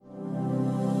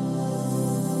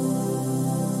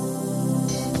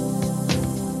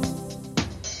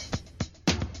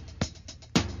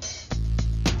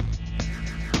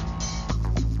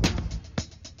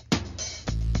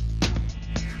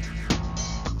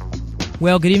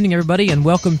Well, good evening, everybody, and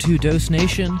welcome to Dose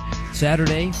Nation,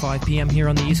 Saturday, 5 p.m. here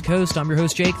on the East Coast. I'm your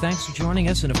host, Jake. Thanks for joining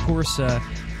us. And, of course,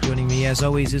 joining me, as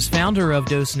always, is founder of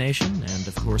Dose Nation and,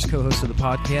 of course, co-host of the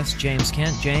podcast, James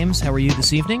Kent. James, how are you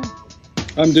this evening?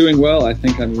 I'm doing well. I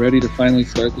think I'm ready to finally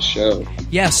start the show.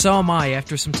 Yeah, so am I,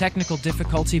 after some technical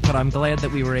difficulty, but I'm glad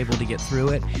that we were able to get through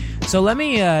it. So let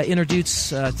me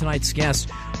introduce tonight's guest.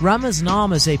 Ramez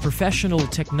Naam is a professional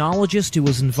technologist who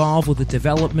was involved with the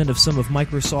development of some of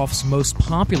Microsoft's most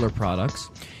popular products,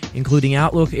 including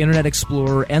Outlook, Internet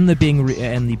Explorer, and the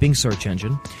Bing search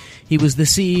engine. He was the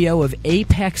CEO of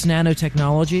Apex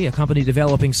Nanotechnology, a company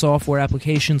developing software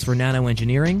applications for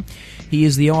nanoengineering. He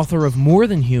is the author of More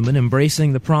Than Human,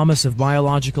 Embracing the Promise of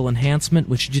Biological Enhancement,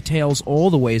 which details all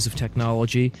the ways of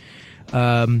technology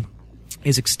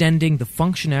is extending the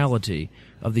functionality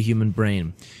of the human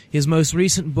brain. His most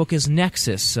recent book is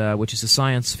Nexus, which is a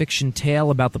science fiction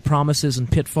tale about the promises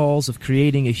and pitfalls of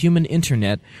creating a human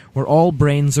internet where all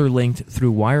brains are linked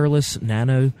through wireless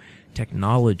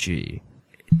nanotechnology.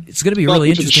 It's going to be really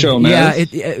interesting. Show, Mez.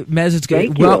 Yeah, Mez, it's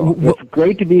great. It's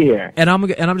great to be here. And I'm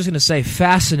just going to say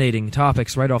fascinating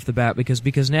topics right off the bat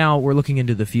because now we're looking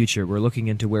into the future. We're looking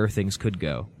into where things could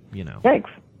go. You know. Thanks.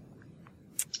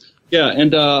 Yeah,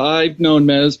 and I've known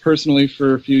Mez personally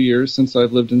for a few years since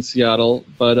I've lived in Seattle,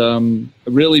 but I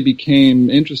really became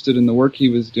interested in the work he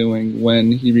was doing when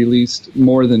he released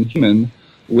More Than Human,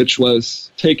 which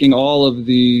was taking all of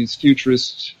these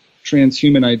futurist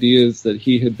transhuman ideas that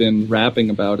he had been rapping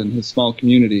about in his small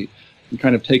community and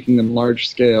kind of taking them large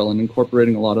scale and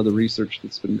incorporating a lot of the research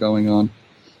that's been going on.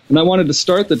 And I wanted to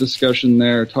start the discussion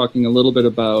there talking a little bit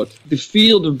about the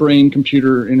field of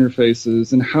brain-computer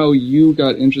interfaces and how you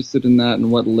got interested in that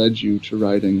and what led you to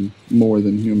writing More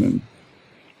Than Human.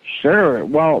 Sure.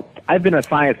 Well, I've been a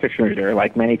science fiction reader,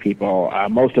 like many people,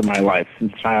 most of my life,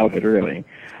 since childhood, really.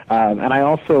 And I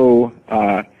also,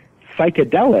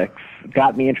 psychedelics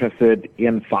got me interested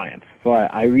in science. So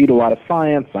I read a lot of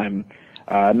science. I'm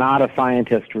not a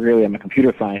scientist, really. I'm a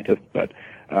computer scientist, but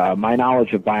my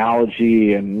knowledge of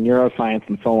biology and neuroscience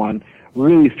and so on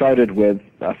really started with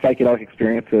psychedelic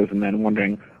experiences and then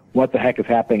wondering what the heck is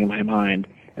happening in my mind.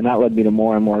 And that led me to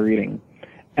more and more reading.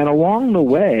 And along the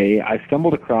way, I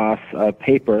stumbled across a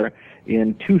paper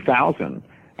in 2000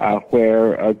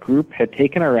 where a group had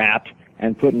taken a rat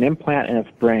and put an implant in its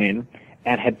brain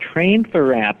and had trained the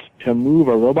rat to move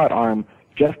a robot arm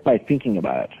just by thinking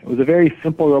about it. It was a very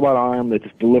simple robot arm that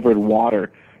just delivered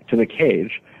water to the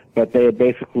cage, but they had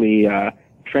basically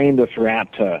trained this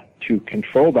rat to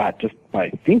control that just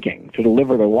by thinking, to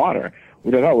deliver the water,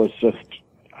 which I thought was just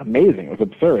amazing. It was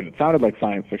absurd. It sounded like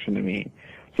science fiction to me.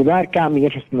 So that got me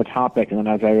interested in the topic, and then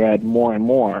as I read more and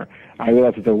more, I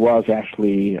realized that there was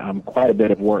actually quite a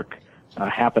bit of work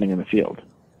happening in the field.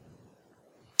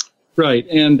 Right,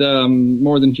 and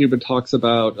More Than Human talks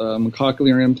about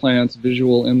cochlear implants,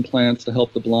 visual implants to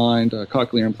help the blind,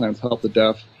 cochlear implants help the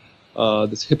deaf,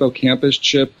 this hippocampus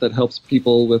chip that helps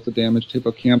people with a damaged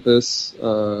hippocampus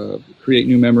create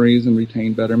new memories and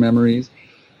retain better memories.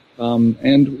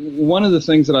 And one of the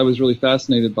things that I was really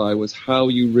fascinated by was how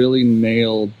you really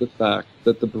nailed the fact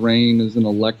that the brain is an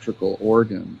electrical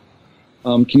organ.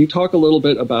 Can you talk a little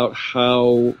bit about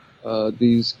how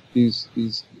these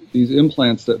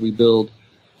implants that we build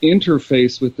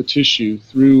interface with the tissue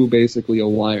through basically a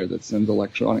wire that sends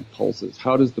electronic pulses?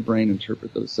 How does the brain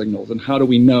interpret those signals, and how do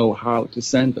we know how to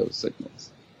send those signals?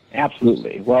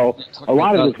 Absolutely. Well, a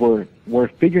lot of this we're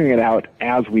figuring it out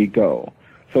as we go.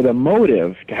 So the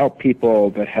motive to help people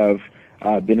that have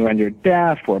been rendered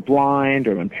deaf or blind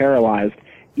or been paralyzed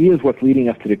is what's leading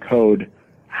us to decode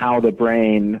how the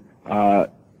brain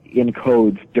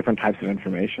encodes different types of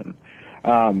information.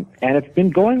 And it's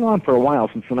been going on for a while,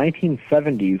 since the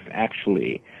 1970s,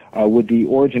 actually, with the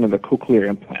origin of the cochlear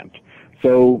implant.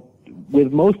 So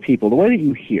with most people, the way that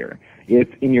you hear is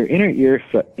in your inner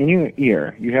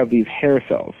ear, you have these hair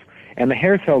cells. And the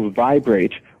hair cells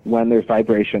vibrate when there's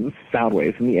vibrations, sound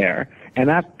waves in the air, and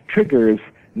that triggers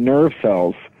nerve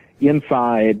cells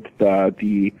inside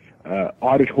the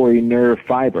auditory nerve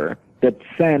fiber that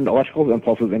send electrical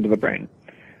impulses into the brain.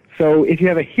 So if you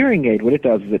have a hearing aid, what it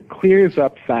does is it clears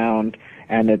up sound,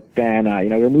 and it then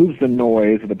removes the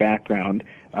noise of the background,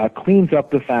 cleans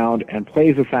up the sound, and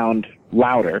plays the sound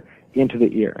louder into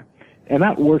the ear. And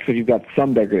that works if you've got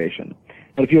some degradation.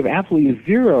 But if you have absolutely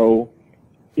zero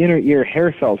inner ear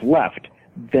hair cells left,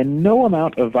 then no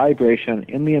amount of vibration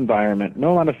in the environment,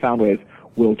 no amount of sound waves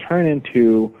will turn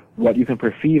into what you can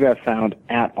perceive as sound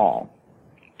at all.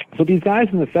 So these guys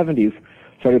in the 70s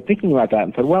started thinking about that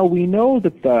and said, well, we know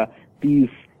that these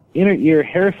inner ear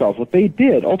hair cells, what they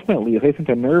did ultimately is they sent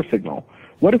a nerve signal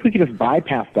what if we could just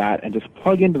bypass that and just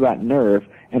plug into that nerve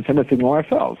and send a signal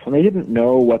ourselves? And they didn't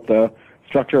know what the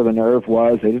structure of the nerve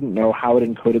was. They didn't know how it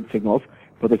encoded signals,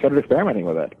 but they started experimenting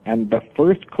with it. And the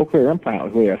first cochlear implant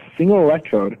was really a single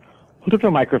electrode hooked up to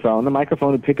a microphone. The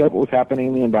microphone would pick up what was happening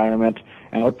in the environment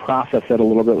and would process it a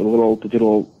little bit with a little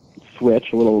digital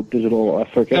switch, a little digital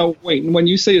circuit. Now, wait, when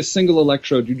you say a single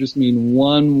electrode, you just mean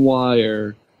one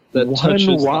wire that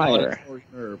touches the auditory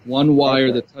nerve. One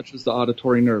wire that touches the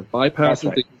auditory nerve.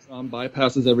 Bypasses the eardrum,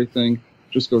 bypasses everything,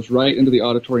 just goes right into the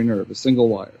auditory nerve, a single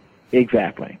wire.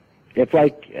 Exactly. It's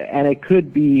like, and it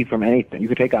could be from anything. You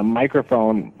could take a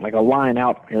microphone, like a line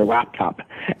out your laptop,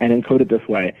 and encode it this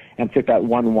way, and stick that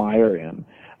one wire in.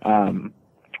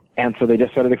 And so they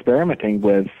just started experimenting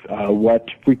with what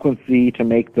frequency to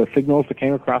make the signals that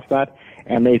came across that,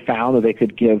 and they found that they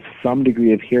could give some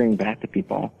degree of hearing back to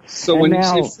people. So when you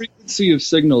say frequency of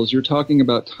signals, you're talking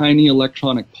about tiny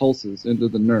electronic pulses into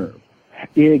the nerve.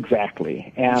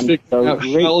 Exactly. And how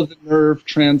the nerve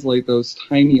translate those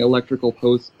tiny electrical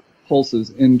pulses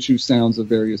into sounds of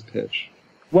various pitch?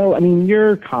 Well, I mean,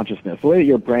 your consciousness, the way that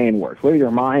your brain works, the way that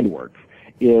your mind works,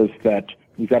 is that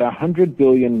you've got 100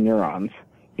 billion neurons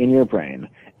in your brain,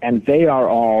 and they are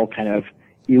all kind of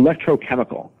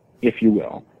electrochemical, if you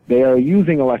will. They are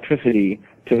using electricity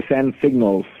to send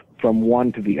signals from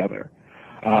one to the other.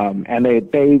 And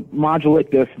they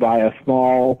modulate this via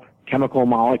small chemical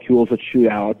molecules that shoot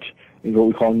out, what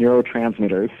we call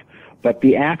neurotransmitters. But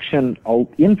the action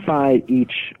inside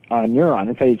each neuron,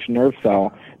 inside each nerve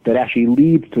cell, that actually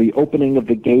leads to the opening of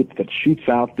the gate that shoots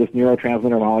out this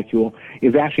neurotransmitter molecule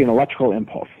is actually an electrical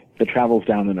impulse that travels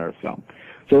down the nerve cell.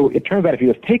 So it turns out if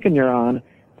you just take a neuron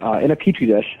in a petri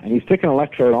dish and you stick an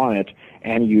electrode on it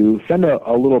and you send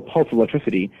a little pulse of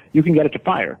electricity, you can get it to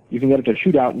fire. You can get it to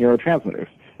shoot out neurotransmitters,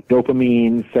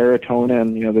 dopamine,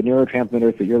 serotonin, the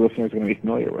neurotransmitters that your listeners are going to be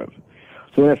familiar with.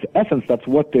 So in essence, that's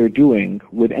what they're doing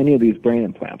with any of these brain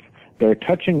implants. They're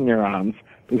touching neurons,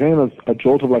 they're giving them a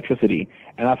jolt of electricity,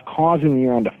 and that's causing the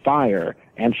neuron to fire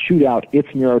and shoot out its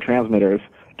neurotransmitters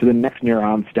to the next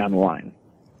neurons down the line.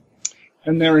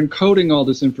 And they're encoding all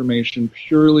this information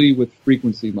purely with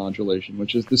frequency modulation,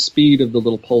 which is the speed of the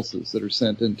little pulses that are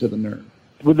sent into the nerve.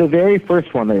 With the very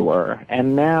first one they were,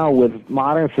 and now with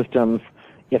modern systems,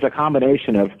 it's a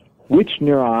combination of which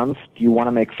neurons do you want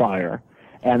to make fire,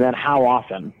 and then how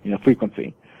often,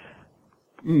 frequency.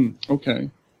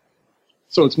 Okay.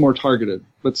 So it's more targeted,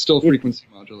 but still frequency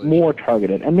modulation. More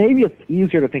targeted. And maybe it's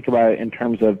easier to think about it in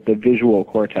terms of the visual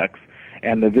cortex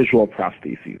and the visual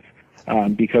prostheses.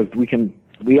 Because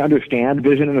we understand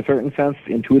vision in a certain sense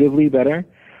intuitively better.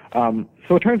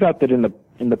 So it turns out that in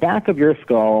the back of your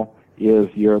skull is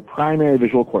your primary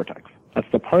visual cortex. That's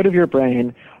the part of your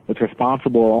brain that's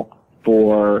responsible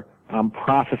for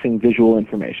processing visual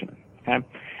information. Okay?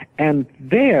 And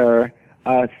there,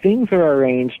 things are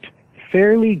arranged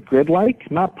fairly grid-like,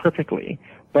 not perfectly,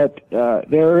 but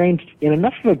they're arranged in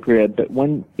enough of a grid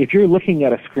that if you're looking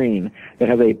at a screen that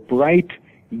has a bright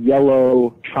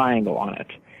yellow triangle on it,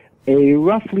 a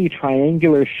roughly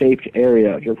triangular-shaped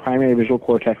area of your primary visual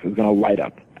cortex is going to light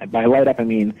up. By light up, I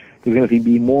mean there's going to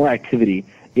be more activity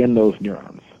in those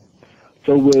neurons.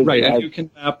 So and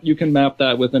you can map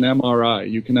that with an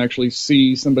MRI. You can actually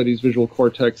see somebody's visual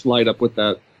cortex light up with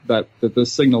the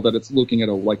signal that it's looking at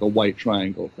like a white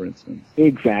triangle, for instance.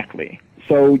 Exactly.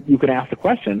 So you can ask the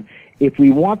question: if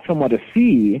we want someone to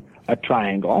see a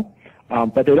triangle,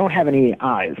 but they don't have any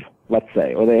eyes, let's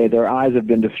say, or their eyes have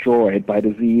been destroyed by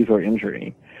disease or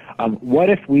injury, what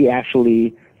if we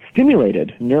actually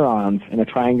stimulated neurons in a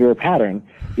triangular pattern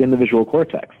in the visual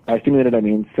cortex? By stimulated, I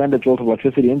mean send a jolt of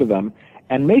electricity into them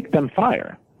and make them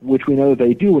fire, which we know that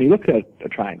they do when you look at a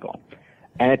triangle.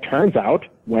 And it turns out,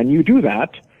 when you do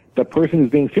that, the person who's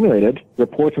being stimulated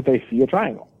reports that they see a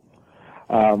triangle.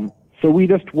 So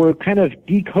we're kind of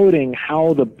decoding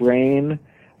how the brain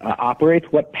operates,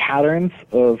 what patterns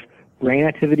of brain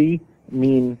activity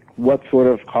mean what sort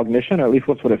of cognition, or at least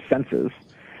what sort of senses.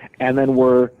 And then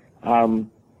we're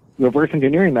reverse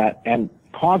engineering that and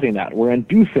causing that. We're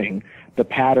inducing the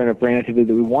pattern of brain activity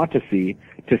that we want to see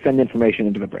to send information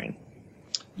into the brain.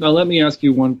 Now let me ask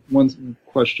you one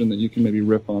question that you can maybe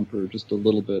riff on for just a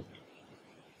little bit.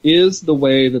 Is the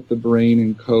way that the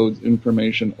brain encodes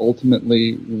information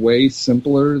ultimately way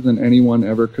simpler than anyone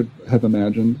ever could have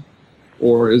imagined?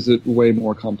 Or is it way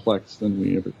more complex than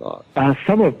we ever thought?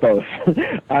 Some of both.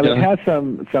 It has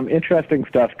some interesting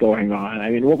stuff going on.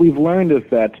 I mean, what we've learned is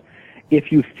that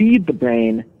if you feed the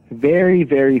brain very,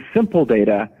 very simple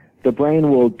data, the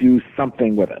brain will do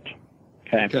something with it.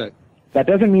 Okay. That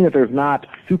doesn't mean that there's not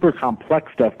super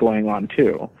complex stuff going on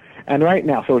too. And right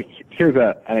now, so here's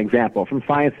an example from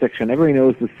science fiction. Everybody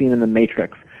knows the scene in The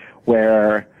Matrix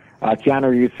where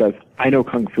Keanu Reeves says, "I know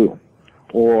Kung Fu."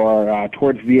 Or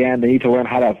towards the end, they need to learn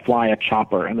how to fly a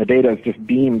chopper, and the data is just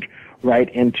beamed right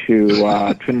into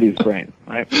Trinity's brain,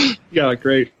 right? Yeah,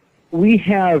 great. We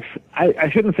have, I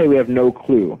shouldn't say we have no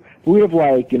clue, but we have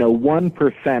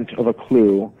 1% of a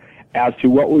clue as to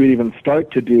what we would even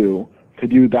start to do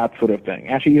that sort of thing.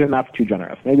 Actually, even that's too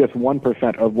generous. Maybe it's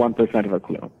 1% of 1% of a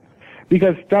clue.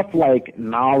 Because stuff like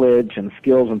knowledge and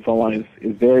skills and so on is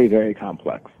very, very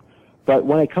complex. But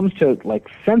when it comes to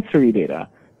sensory data,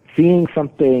 seeing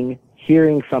something,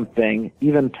 hearing something,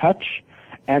 even touch,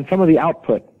 and some of the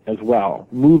output as well,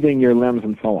 moving your limbs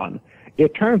and so on,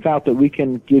 it turns out that we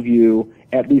can give you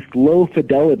at least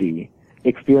low-fidelity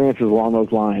experiences along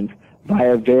those lines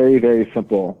via very, very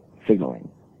simple signaling.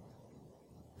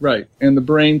 Right, and the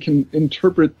brain can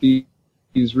interpret these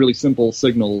really simple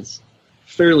signals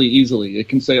fairly easily. It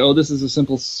can say, oh, this is a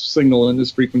simple signal in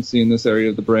this frequency in this area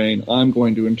of the brain. I'm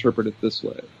going to interpret it this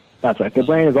way. That's right. The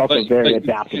brain is also very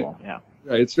adaptable. Yeah.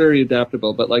 Right, it's very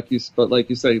adaptable, but like you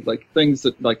say, things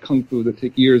like Kung Fu that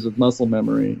take years of muscle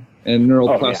memory and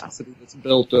neural plasticity that's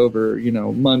built over,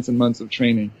 months and months of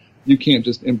training, you can't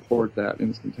just import that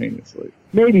instantaneously.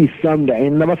 Maybe someday.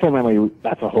 And the muscle memory,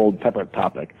 that's a whole separate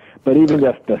topic. But even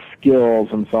just the skills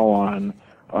and so on,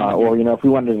 or, if we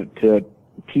wanted to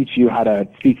teach you how to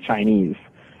speak Chinese,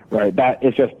 right, that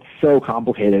is just so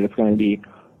complicated. It's going to be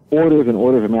orders and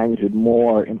orders of magnitude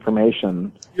more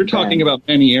information. You're talking about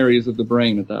many areas of the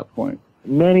brain at that point.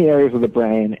 Many areas of the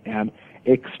brain and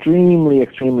extremely,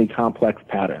 extremely complex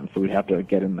patterns, so we'd have to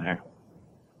get in there.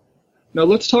 Now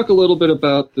let's talk a little bit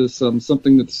about this,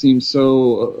 something that seems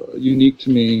so unique to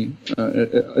me.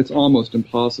 It's almost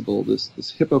impossible, this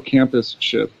hippocampus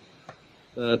chip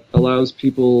that allows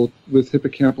people with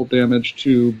hippocampal damage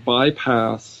to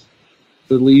bypass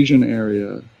the lesion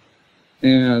area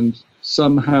and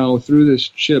somehow through this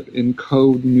chip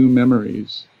encode new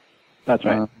memories. That's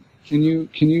right. Do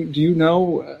you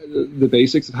know the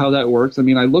basics of how that works? I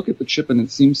mean, I look at the chip and it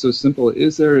seems so simple.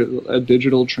 Is there a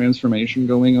digital transformation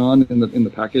going on in the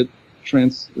packet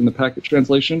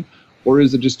translation, or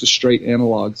is it just a straight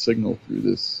analog signal through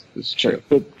this chip?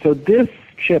 Sure. So this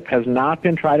chip has not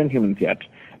been tried in humans yet,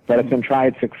 but it's been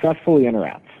tried successfully in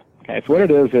rats. Okay, so what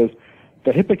it is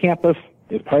the hippocampus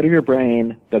is part of your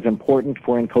brain that's important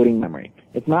for encoding memory.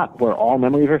 It's not where all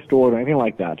memories are stored or anything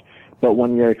like that, but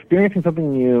when you're experiencing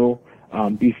something new,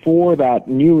 before that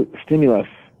new stimulus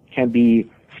can be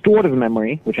stored as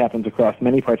memory, which happens across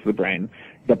many parts of the brain,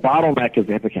 the bottleneck is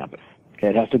the hippocampus. Okay,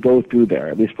 it has to go through there,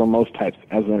 at least for most types,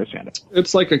 as we understand it.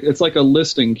 It's like a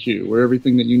listing queue where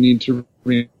everything that you need to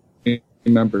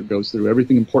remember goes through.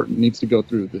 Everything important needs to go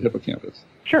through the hippocampus.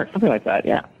 Sure, something like that,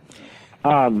 yeah.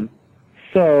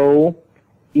 So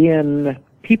in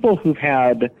people who've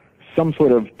had some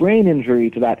sort of brain injury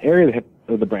to that area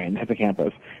of the brain, the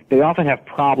hippocampus, they often have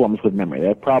problems with memory. They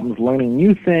have problems learning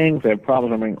new things. They have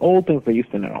problems remembering old things they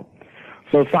used to know.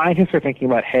 So scientists are thinking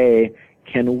about, hey,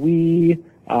 can we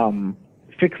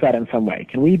fix that in some way?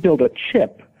 Can we build a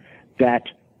chip that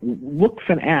looks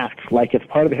and acts like it's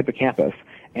part of the hippocampus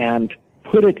and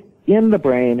put it in the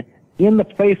brain in the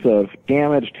place of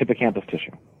damaged hippocampus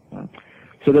tissue?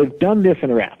 So they've done this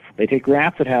in rats. They take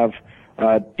rats that have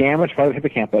damaged part of the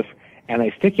hippocampus, and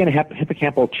they stick in a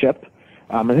hippocampal chip.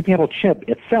 The hippocampal chip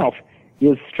itself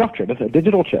is structured. It's a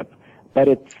digital chip, but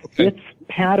its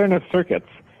pattern of circuits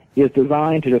is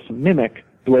designed to just mimic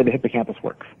the way the hippocampus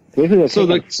works. So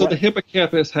the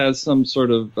hippocampus has some sort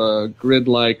of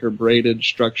grid-like or braided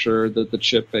structure that the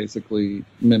chip basically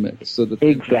mimics. So that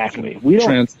exactly.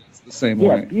 Translates the same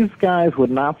way. These guys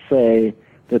would not say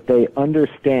that they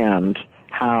understand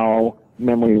how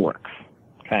memory works.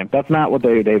 Okay, that's not what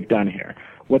they've done here.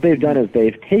 What they've done is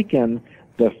they've taken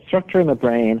the structure in the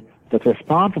brain that's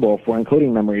responsible for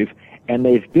encoding memories, and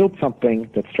they've built something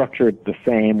that's structured the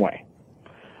same way.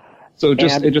 So it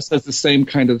just has the same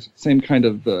kind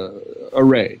of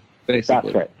array,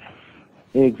 basically. That's right.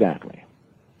 Exactly.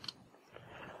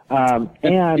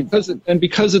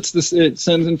 Because it's this, it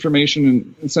sends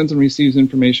information and sends and receives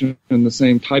information in the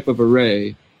same type of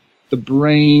array, the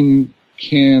brain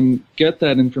can get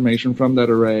that information from that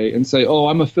array and say, "Oh,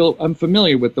 I'm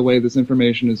familiar with the way this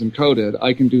information is encoded.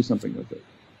 I can do something with it."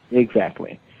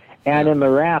 Exactly. And in the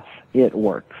rats, it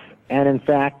works. And in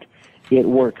fact, it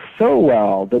works so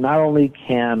well that not only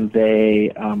can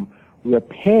they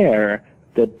repair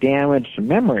the damaged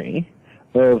memory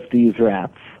of these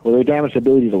rats, or their damaged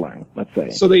ability to learn, let's say.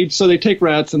 So they take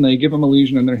rats and they give them a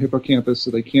lesion in their hippocampus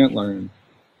so they can't learn.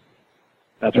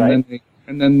 That's right.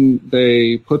 And then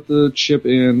they put the chip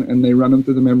in, and they run them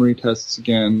through the memory tests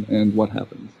again, and what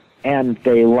happens? And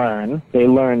they learn. They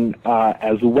learn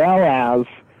as well as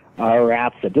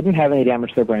rats that didn't have any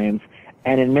damage to their brains,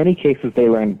 and in many cases they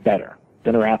learn better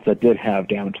than rats that did have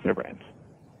damage to their brains.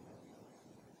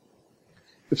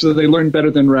 So they learn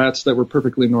better than rats that were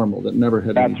perfectly normal, that never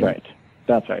had any. That's right.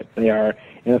 That's right. They are,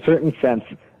 in a certain sense,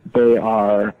 they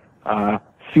are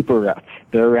super rats.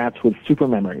 They're rats with super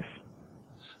memories.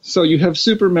 So you have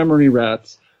super memory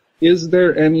rats. Is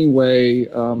there any way,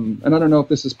 and I don't know if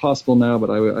this is possible now, but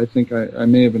I think I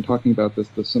may have been talking about this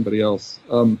with somebody else.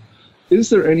 Is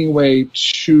there any way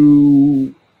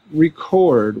to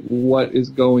record what is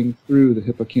going through the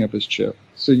hippocampus chip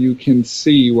so you can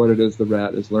see what it is the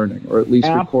rat is learning, or at least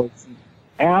record?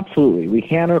 Absolutely. We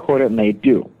can record it, and they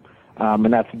do.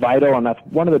 And that's vital, and that's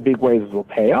one of the big ways it will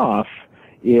pay off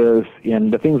is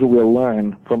in the things that we'll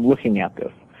learn from looking at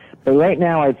this. But right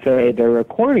now, I'd say they're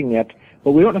recording it,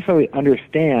 but we don't necessarily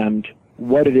understand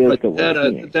what it is that we're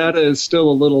seeing. The data is still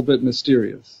a little bit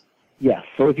mysterious. Yes.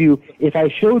 So if I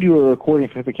showed you a recording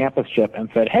from the hippocampus chip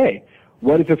and said, hey,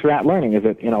 what is this rat learning? Is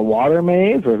it in a water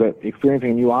maze, or is it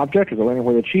experiencing a new object? Is it learning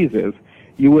where the cheese is?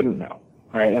 You wouldn't know,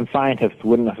 right? And scientists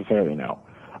wouldn't necessarily know.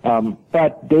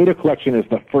 But data collection is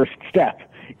the first step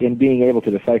in being able to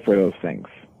decipher those things.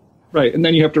 Right, and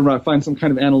then you have to find some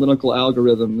kind of analytical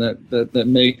algorithm that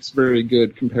makes very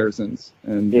good comparisons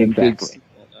and exactly.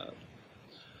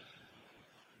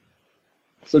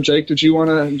 So, Jake, do you want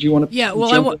to jump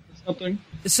into something?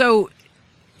 So,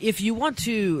 if you want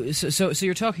to, so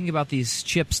you're talking about these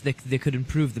chips that could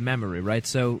improve the memory, right?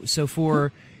 So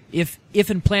for if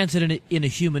implanted in a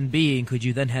human being, could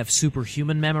you then have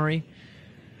superhuman memory?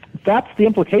 That's the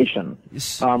implication. We're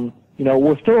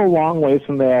still a long ways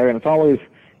from there, and you always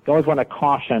want to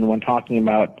caution when talking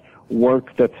about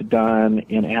work that's done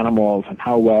in animals and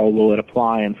how well will it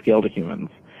apply and scale to humans.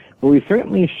 But we've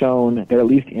certainly shown that at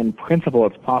least in principle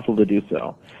it's possible to do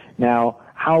so. Now,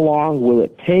 how long will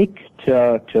it take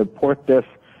to port this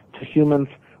to humans?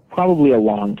 Probably a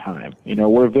long time.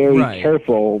 We're very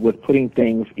careful with putting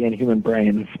things in human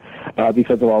brains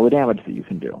because of all the damage that you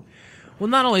can do. Well,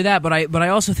 not only that, but I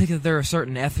also think that there are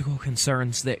certain ethical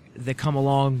concerns that come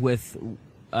along with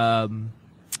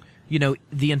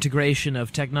the integration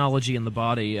of technology in the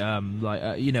body,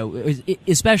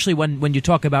 especially when you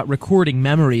talk about recording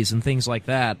memories and things like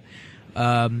that.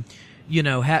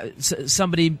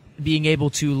 Somebody being able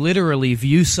to literally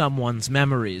view someone's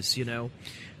memories,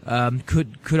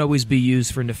 could always be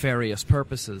used for nefarious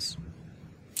purposes,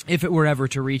 if it were ever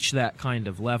to reach that kind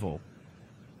of level.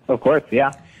 Of course,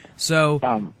 yeah. So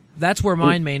that's where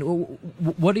mine main.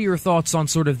 What are your thoughts on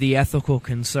sort of the ethical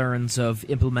concerns of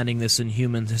implementing this in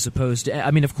humans as opposed to?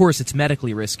 I mean, of course, it's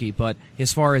medically risky, but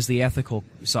as far as the ethical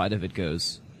side of it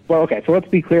goes. Well, okay, so let's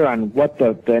be clear on what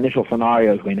the initial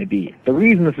scenario is going to be. The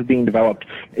reason this is being developed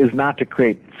is not to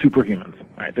create superhumans.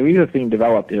 Right? The reason it's being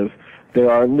developed is there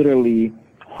are literally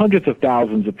hundreds of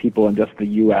thousands of people in just the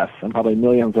U.S. and probably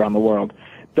millions around the world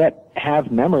that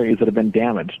have memories that have been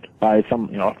damaged by a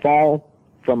fall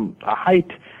from a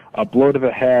height, a blow to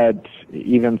the head,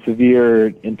 even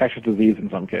severe infectious disease in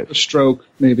some cases. A stroke,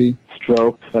 maybe.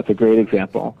 Stroke, that's a great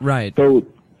example. Right. So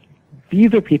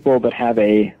these are people that have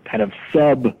a kind of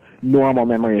sub-normal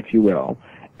memory, if you will.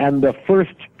 And the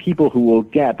first humans that will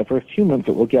get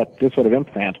this sort of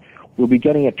implant will be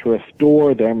getting it to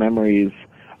restore their memories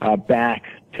back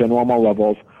to normal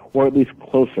levels, or at least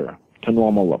closer to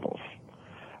normal levels.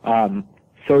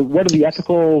 So what are the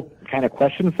ethical kind of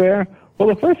questions there? Well,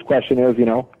 the first question is,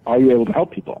 are you able to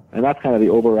help people? And that's kind of the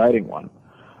overriding one.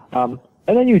 And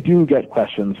then you do get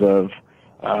questions of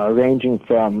ranging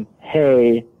from,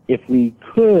 hey, if we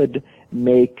could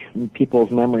make people's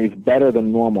memories better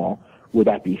than normal, would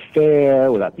that be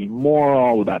fair? Would that be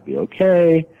moral? Would that be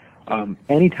okay?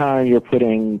 Anytime you're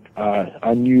putting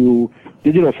a new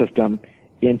digital system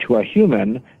into a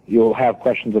human, you'll have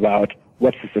questions about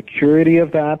what's the security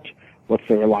of that? What's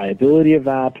the reliability of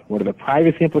that? What are the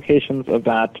privacy implications of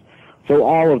that? So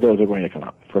all of those are going to come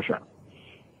up for sure.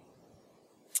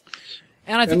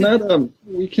 And I think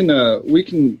we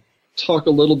can talk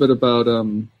a little bit about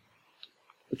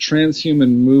the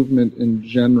transhuman movement in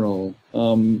general.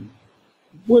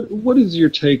 What is your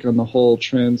take on the whole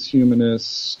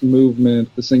transhumanist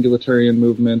movement, the singularitarian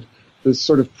movement, this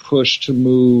sort of push to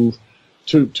move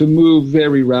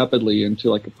very rapidly into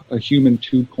like a human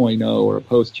 2.0 or a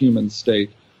post-human state?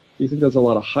 Do you think there's a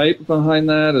lot of hype behind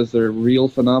that? Is there real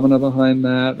phenomena behind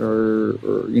that, or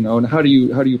and how do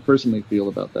you personally feel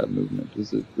about that movement?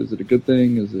 Is it a good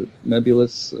thing? Is it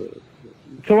nebulous?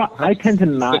 So I tend to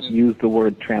not use the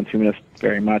word transhumanist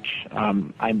very much.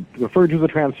 I'm referred to as a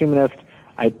transhumanist.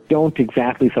 I don't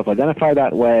exactly self-identify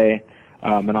that way,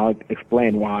 and I'll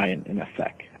explain why in a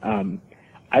sec.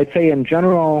 I'd say in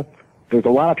general, there's a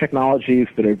lot of technologies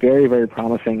that are very, very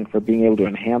promising for being able to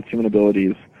enhance human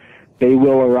abilities. They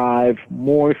will arrive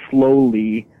more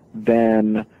slowly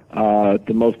than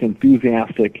the most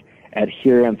enthusiastic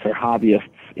adherents or hobbyists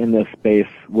in this space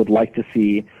would like to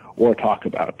see or talk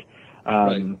about.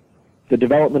 Right. The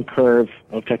development curves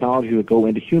of technologies that go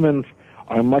into humans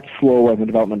are much slower than the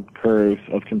development curves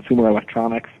of consumer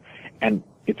electronics, and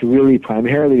it's really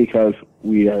primarily because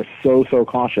we are so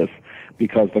cautious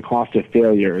because the cost of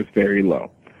failure is very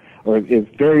low, or is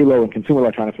very low in consumer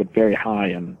electronics but very high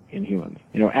in humans.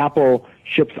 Apple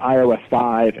ships iOS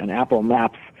 5 and Apple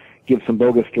Maps gives some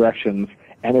bogus directions,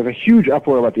 and there's a huge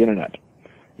uproar about the internet,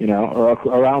 or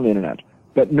around the internet,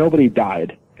 but nobody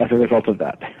died as a result of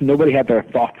that. Nobody had their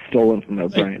thoughts stolen from their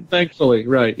brain. Thankfully,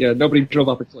 right. Yeah, nobody drove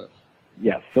off a cliff.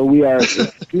 Yes, so we are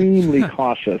extremely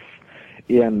cautious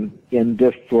in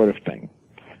this sort of thing.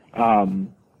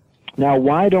 Now,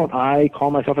 why don't I call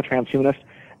myself a transhumanist?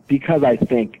 Because I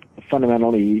think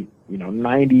fundamentally,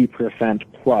 90%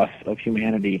 plus of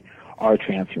humanity are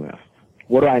transhumanists.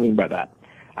 What do I mean by that?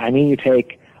 I mean you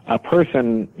take a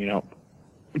person,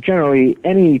 generally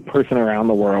any person around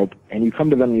the world, and you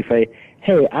come to them and you say,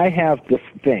 hey, I have this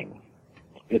thing.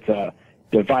 It's a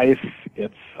device,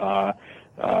 it's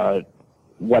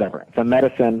whatever, it's a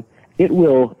medicine. It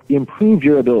will improve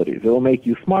your abilities. It will make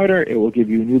you smarter. It will give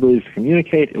you new abilities to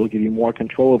communicate. It will give you more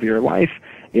control over your life.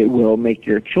 It will make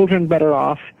your children better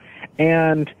off.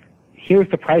 And here's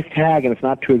the price tag, and it's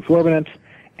not too exorbitant.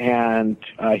 And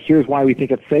here's why we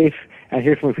think it's safe. And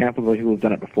here's some examples of people who've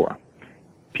done it before.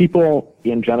 People,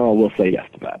 in general, will say yes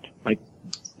to that.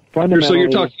 Fundamentally, so you're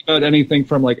talking about anything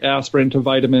from aspirin to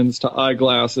vitamins to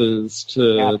eyeglasses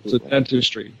to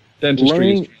dentistry.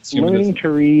 Learning to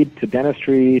read, to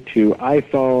dentistry, to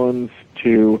iPhones,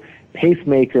 to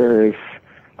pacemakers,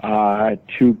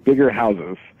 to bigger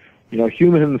houses.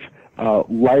 Humans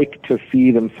like to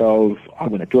see themselves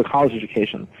augmented, to a college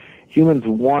education. Humans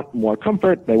want more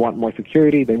comfort, they want more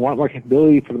security, they want more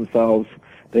capability for themselves,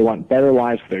 they want better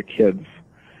lives for their kids.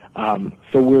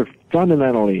 So we're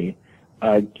fundamentally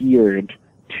geared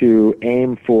to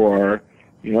aim for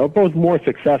both more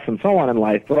success and so on in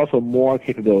life, but also more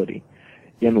capability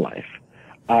in life.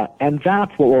 And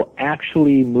that's what will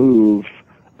actually move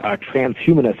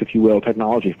transhumanist, if you will,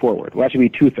 technology forward. Will actually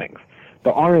be two things.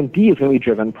 The R&D is going to be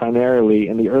driven primarily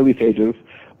in the early stages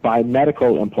by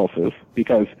medical impulses,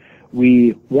 because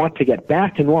we want to get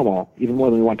back to normal even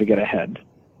more than we want to get ahead.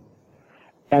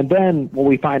 And then what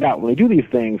we find out when we do these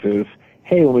things is,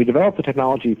 hey, when we develop the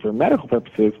technology for medical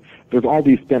purposes, there's all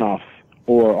these spin-offs,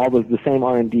 or all the same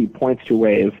R&D points to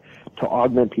ways to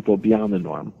augment people beyond the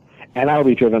norm. And that will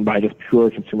be driven by just pure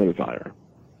consumer desire.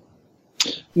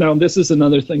 Now, this is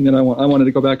another thing that I wanted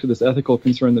to go back to, this ethical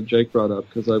concern that Jake brought up,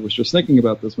 because I was just thinking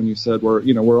about this when you said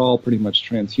we're all pretty much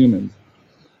transhumans.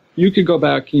 You could go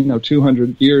back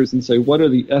 200 years and say, what are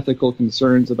the ethical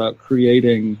concerns about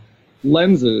creating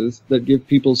lenses that give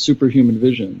people superhuman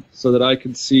vision so that I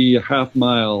could see a half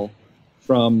mile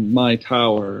from my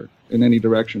tower in any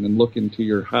direction and look into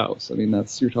your house? I mean,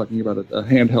 you're talking about a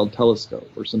handheld telescope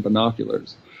or some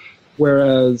binoculars.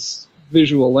 Whereas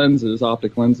visual lenses,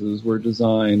 optic lenses, were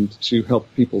designed to help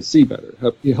people see better,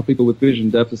 help people with vision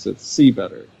deficits see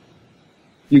better.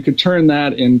 You could turn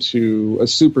that into a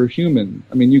superhuman.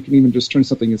 I mean, you can even just turn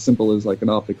something as simple as an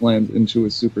optic lens into a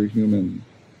superhuman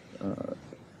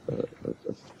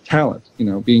talent,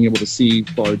 being able to see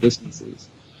far distances.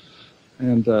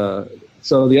 And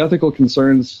so the ethical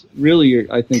concerns really,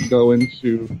 I think, go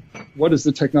into what is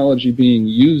the technology being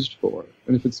used for?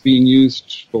 And if it's being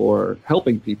used for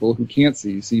helping people who can't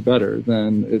see better,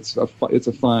 then it's a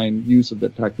fine use of the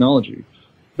technology.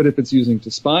 But if it's using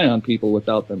to spy on people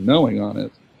without them knowing on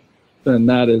it, then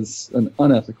that is an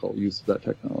unethical use of that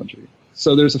technology.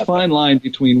 So there's a fine line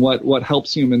between what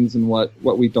helps humans and what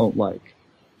we don't like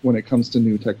when it comes to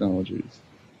new technologies.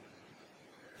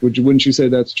 Wouldn't you say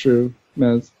that's true,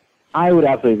 Mez? I would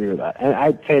absolutely agree with that. And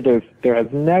I'd say there has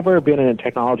never been a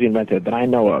technology invented that I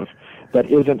know of that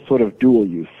isn't sort of dual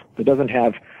use, that doesn't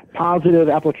have positive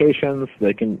applications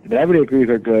that everybody agrees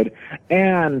are good,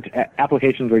 and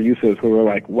applications or uses where we're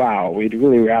like, wow, we'd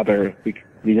really rather we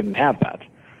didn't have that.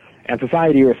 And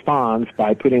society responds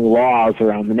by putting laws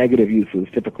around the negative uses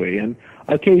typically, and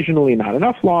occasionally not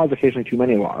enough laws, occasionally too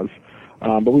many laws.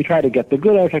 But we try to get the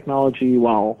good out of technology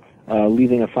while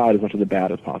leaving aside as much of the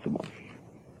bad as possible.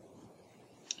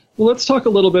 Well, let's talk a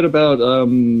little bit about.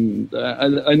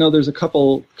 I know there's a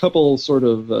couple sort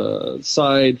of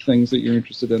side things that you're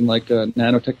interested in, like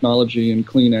nanotechnology and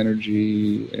clean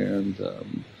energy,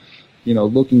 and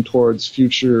looking towards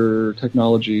future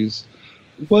technologies.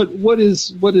 What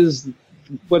is the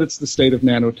state of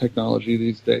nanotechnology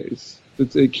these days?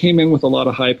 It came in with a lot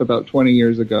of hype about 20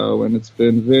 years ago, and it's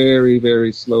been very,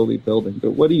 very slowly building.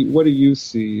 But what do you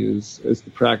see as the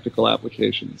practical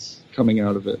applications coming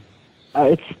out of it?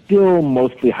 It's still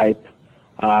mostly hype.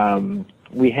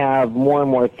 We have more and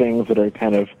more things that are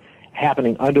kind of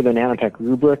happening under the nanotech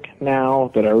rubric now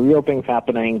that are real things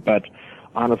happening, but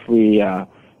honestly, 10,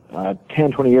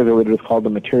 20 years ago it was called the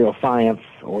material science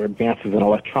or advances in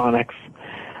electronics.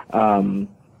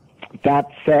 That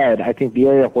said, I think the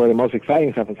area where the most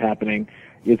exciting stuff is happening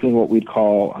is in what we'd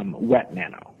call wet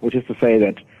nano, which is to say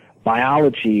that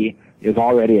biology is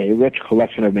already a rich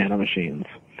collection of nanomachines.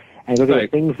 And those are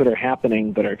things that are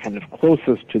happening that are kind of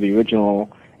closest to the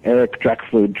original Eric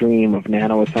Drexler dream of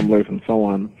nanoassemblers and so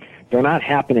on. They're not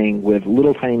happening with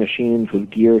little tiny machines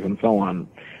with gears and so on.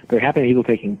 They're happening people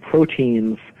taking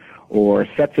proteins or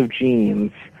sets of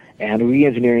genes and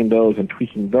re-engineering those and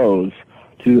tweaking those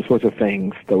to do the sorts of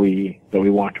things that we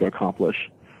want to accomplish.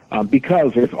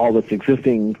 Because there's all this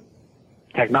existing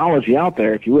technology out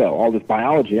there, if you will, all this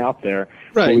biology out there.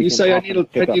 Right. You say I need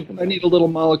a little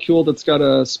molecule that's got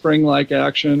a spring-like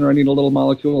action, or I need a little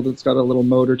molecule that's got a little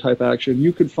motor-type action.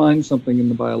 You could find something in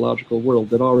the biological world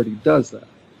that already does that.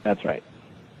 That's right.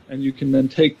 And you can then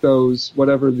take those,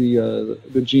 whatever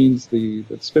the genes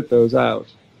that spit those out,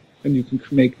 and you can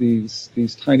make these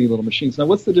tiny little machines. Now,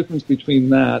 what's the difference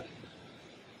between that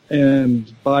and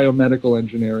biomedical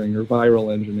engineering or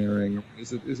viral engineering?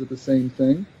 Is it the same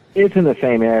thing? It's in the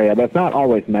same area, but it's not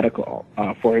always medical.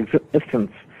 For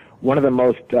instance, one of the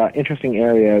most interesting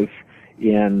areas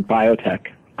in biotech,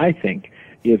 I think,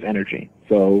 is energy.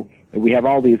 So we have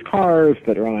all these cars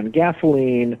that are on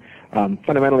gasoline.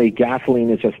 Fundamentally, gasoline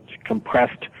is just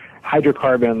compressed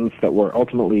hydrocarbons that were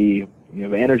ultimately,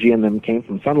 the energy in them came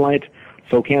from sunlight.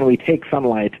 So can we take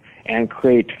sunlight and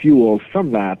create fuels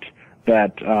from that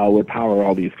would power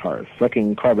all these cars,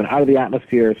 sucking carbon out of the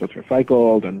atmosphere so it's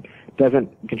recycled and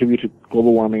doesn't contribute to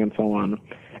global warming and so on.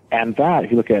 And that, if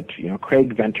you look at,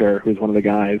 Craig Venter, who's one of the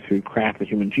guys who cracked the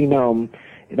human genome,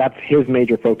 that's his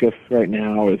major focus right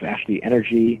now is actually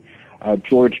energy.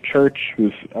 George Church,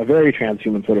 who's a very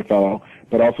transhuman sort of fellow,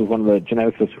 but also one of the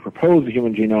geneticists who proposed the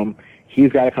human genome,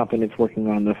 he's got a company that's working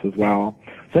on this as well.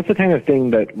 So that's the kind of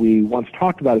thing that we once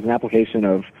talked about as an application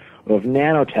of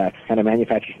nanotech, kind of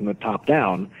manufactured from the top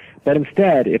down, but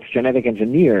instead it's genetic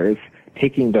engineers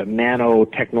taking the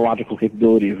nanotechnological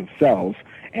capabilities of cells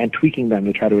and tweaking them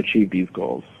to try to achieve these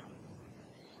goals.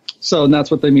 So, and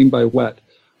that's what they mean by wet.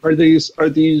 Are these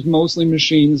mostly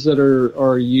machines that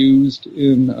are used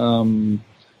in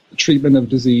treatment of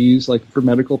disease, like for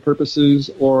medical purposes,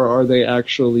 or are they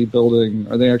actually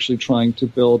trying to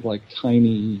build like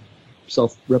tiny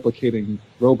self-replicating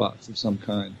robots of some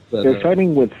kind? They're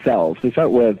starting with cells. They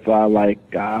start with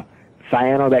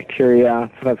cyanobacteria,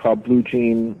 sometimes called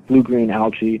blue-green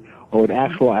algae, or with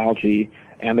actual algae,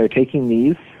 and they're taking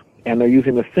these and they're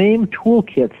using the same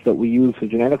toolkits that we use to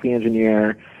genetically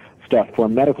engineer stuff for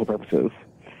medical purposes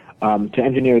to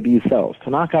engineer these cells, to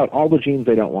knock out all the genes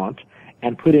they don't want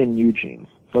and put in new genes.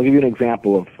 So I'll give you an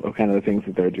example of kind of the things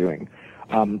that they're doing.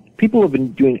 People have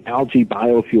been doing algae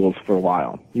biofuels for a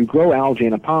while. You grow algae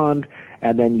in a pond,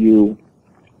 and then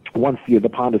once the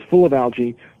pond is full of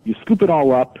algae, you scoop it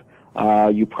all up,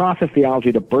 you process the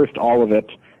algae to burst all of it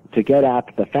to get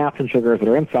at the fats and sugars that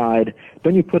are inside.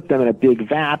 Then you put them in a big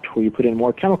vat where you put in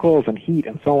more chemicals and heat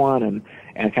and so on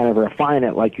and kind of refine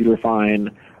it like you'd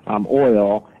refine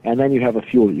oil, and then you have a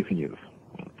fuel that you can use.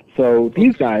 So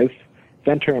these guys,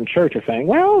 Venter and Church, are saying,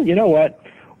 well, you know what?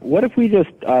 What if we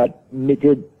just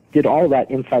did all that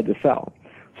inside the cell?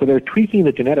 So they're tweaking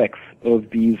the genetics of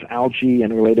these algae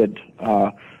and related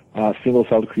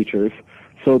single-celled creatures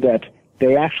so that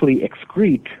they actually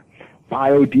excrete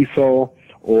biodiesel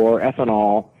or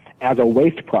ethanol as a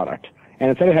waste product. And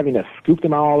instead of having to scoop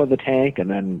them all out of the tank and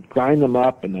then grind them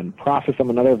up and then process them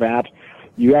in another vat,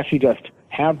 you actually just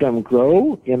have them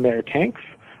grow in their tanks,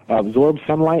 absorb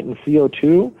sunlight and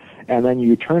CO2, and then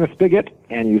you turn a spigot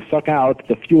and you suck out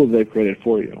the fuel they've created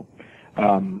for you.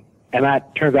 And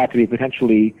that turns out to be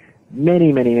potentially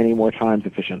many, many, many more times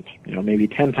efficient, maybe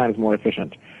 10 times more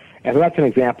efficient. And so that's an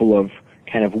example of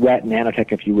kind of wet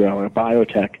nanotech, if you will, or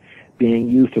biotech being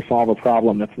used to solve a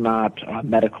problem that's not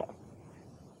medical.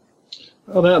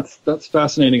 Oh, that's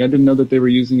fascinating. I didn't know that they were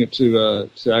using it to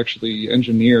actually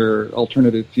engineer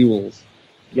alternative fuels.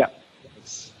 Yeah.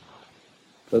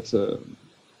 That's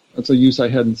That's a use I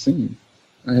hadn't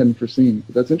foreseen.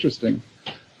 But that's interesting.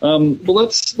 Well,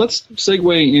 let's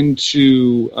segue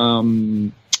into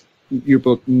your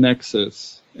book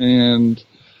Nexus. And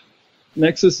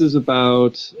Nexus is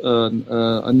about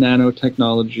a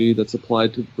nanotechnology that's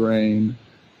applied to the brain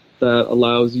that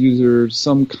allows users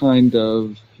some kind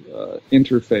of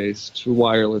interface to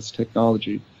wireless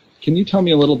technology. Can you tell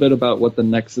me a little bit about what the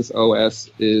Nexus OS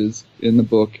is in the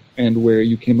book and where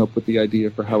you came up with the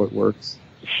idea for how it works?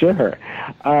 Sure.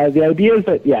 The idea is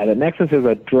that, the Nexus is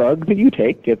a drug that you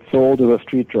take. It's sold as a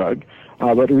street drug.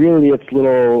 But really it's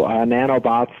little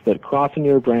nanobots that cross in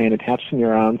your brain, attach to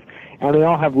neurons, and they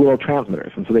all have little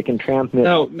transmitters, and so they can transmit...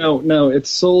 No. It's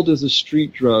sold as a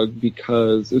street drug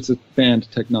because it's a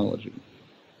banned technology.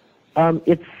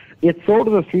 It's sold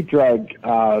as a street drug.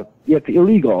 It's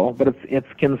illegal, but it's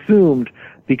consumed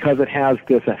because it has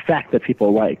this effect that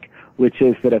people like, which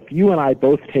is that if you and I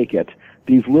both take it,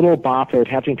 these little bots are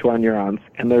attaching to our neurons,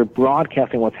 and they're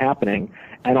broadcasting what's happening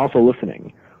and also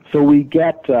listening. So we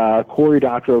get, Cory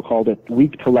Doctorow called it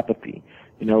weak telepathy.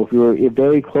 If we were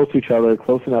very close to each other,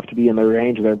 close enough to be in the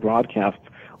range of their broadcasts,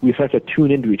 we start to tune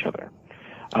into each other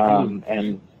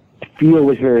and feel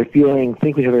what they're feeling,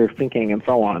 think what they're thinking, and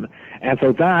so on. And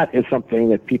so that is something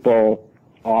that people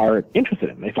are interested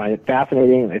in. They find it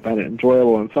fascinating, they find it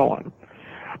enjoyable, and so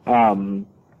on.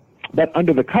 But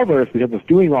under the covers, because it's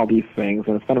doing all these things,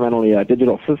 and it's fundamentally a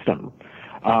digital system,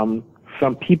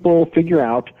 some people figure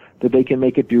out that they can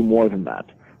make it do more than that.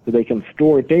 That they can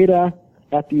store data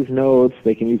at these nodes,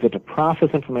 they can use it to process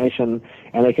information,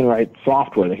 and they can write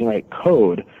software, they can write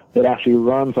code that actually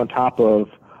runs on top of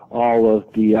all of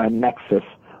the Nexus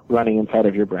running inside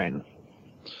of your brain.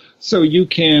 So you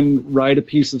can write a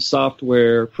piece of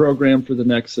software, program for the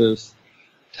Nexus,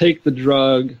 take the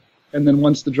drug, and then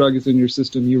once the drug is in your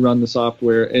system, you run the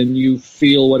software, and you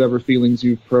feel whatever feelings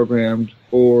you've programmed,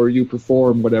 or you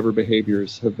perform whatever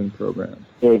behaviors have been programmed.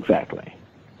 Exactly.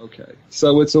 Okay.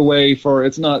 So it's a way for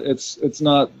it's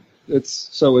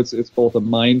both a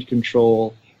mind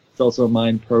control, it's also a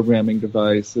mind programming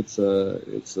device, it's a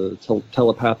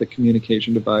telepathic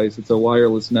communication device, it's a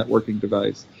wireless networking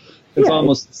device. It's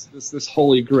almost this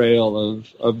holy grail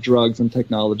of drugs and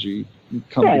technology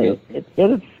coming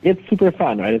together. It's super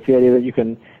fun, right? It's the idea that you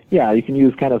can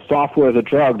use kind of software as a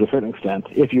drug to a certain extent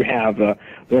if you have the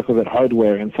requisite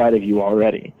hardware inside of you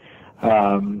already.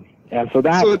 And so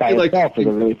that by itself is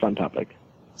a really fun topic.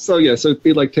 So it'd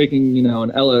be like taking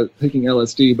taking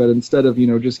LSD, but instead of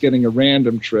just getting a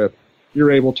random trip,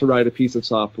 you're able to write a piece of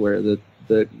software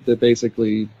that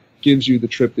basically gives you the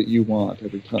trip that you want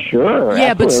every time. Sure, yeah,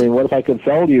 absolutely. But I mean, what if I could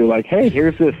sell you hey,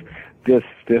 here's this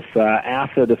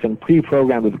acid that's been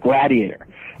pre-programmed with Gladiator.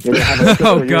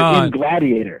 Oh God, in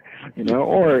Gladiator.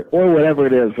 Or whatever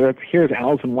it is. Here's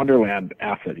Alice in Wonderland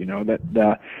acid,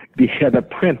 that the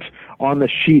print on the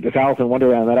sheet of Alice in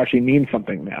Wonderland, that actually means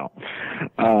something now.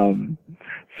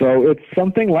 So it's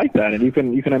something like that, and you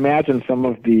can imagine some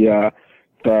of the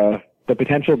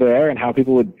potential there and how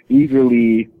people would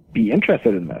eagerly be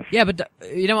interested in this. Yeah, but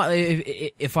you know what?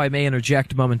 If I may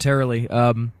interject momentarily,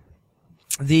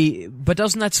 but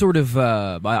doesn't that sort of,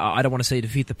 I don't want to say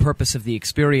defeat the purpose of the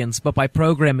experience, but by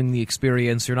programming the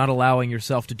experience, you're not allowing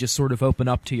yourself to just sort of open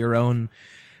up to your own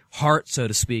heart, so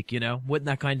to speak, Wouldn't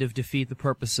that kind of defeat the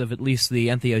purpose of at least the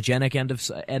entheogenic end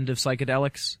of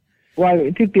psychedelics? Well,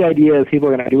 I think the idea is people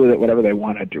are going to do with it whatever they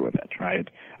want to do with it, right?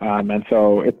 And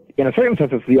so in a certain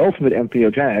sense, it's the ultimate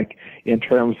entheogenic in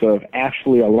terms of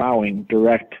actually allowing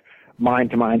direct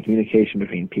mind-to-mind communication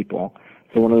between people.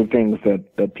 So one of the things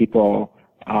that people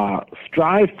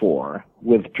strive for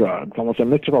with drugs, almost a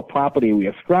mystical property we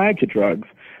ascribe to drugs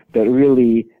that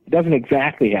really doesn't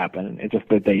exactly happen. It's just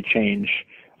that they change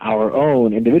our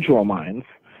own individual minds.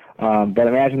 But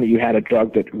imagine that you had a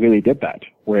drug that really did that,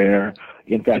 where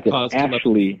in fact it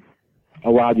actually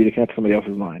allowed you to connect to somebody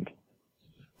else's mind.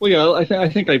 Well, yeah, I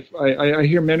think I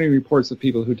hear many reports of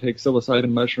people who take psilocybin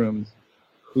mushrooms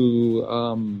who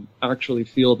actually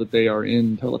feel that they are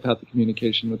in telepathic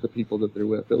communication with the people that they're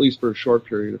with, at least for a short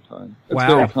period of time. It's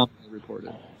very commonly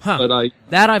reported. Huh. But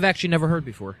that I've actually never heard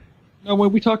before. No,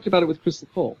 when we talked about it with Crystal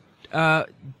Cole.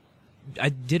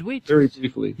 Did we? Very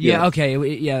briefly. Yeah. Yes. Okay.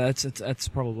 Yeah. That's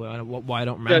probably why I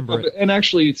don't remember it. And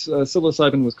actually,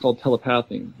 psilocybin was called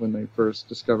telepathine when they first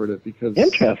discovered it because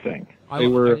interesting. They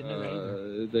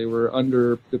were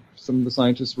under some of the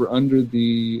scientists were under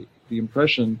the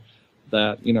impression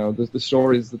that the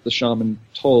stories that the shaman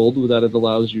told that it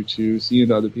allows you to see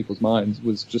into other people's minds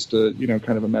was just a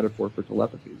kind of a metaphor for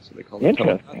telepathy. So they called it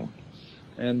telepathy.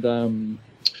 And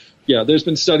there's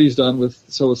been studies done with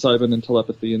psilocybin and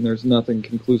telepathy, and there's nothing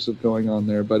conclusive going on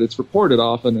there, but it's reported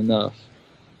often enough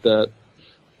that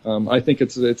I think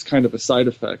it's kind of a side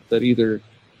effect that either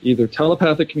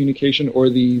telepathic communication or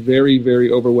the very,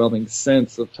 very overwhelming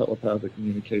sense of telepathic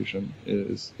communication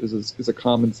is a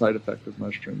common side effect of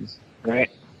mushrooms. Right.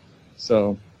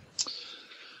 So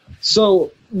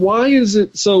why is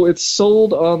it so it's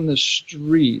sold on the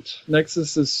street?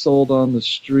 Nexus is sold on the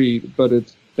street, but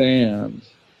it's banned.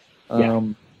 Yeah.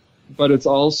 But it's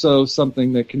also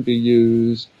something that can be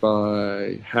used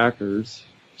by hackers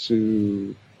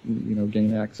to,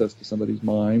 gain access to somebody's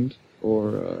mind,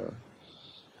 or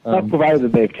provided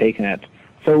that they've taken it.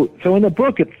 So in the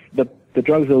book, it's the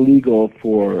drug's illegal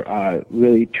for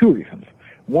really two reasons.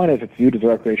 One is it's viewed as a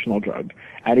recreational drug,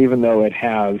 and even though it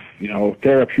has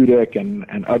therapeutic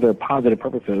and other positive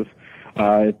purposes,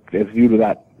 it's viewed with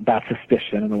that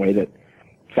suspicion in the way that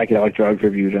psychedelic drugs are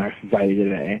viewed in our society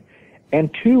today. And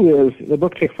two is the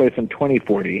book takes place in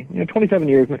 2040. 27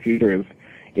 years in the future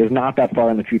is not that far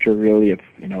in the future, really. It's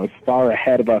as far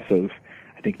ahead of us as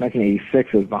I think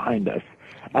 1986 is behind us.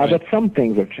 Right. But some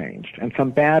things have changed, and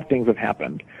some bad things have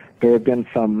happened. There have been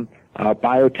some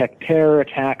biotech terror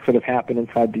attacks that have happened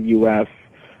inside the U.S.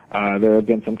 There have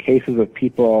been some cases of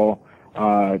people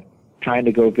trying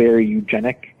to go very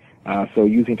eugenic, so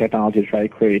using technology to try to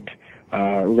create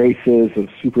races of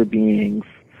super beings.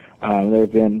 There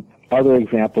have been other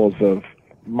examples of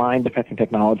mind-affecting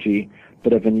technology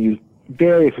that have been used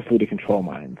very effectively to control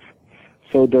minds.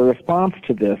 So the response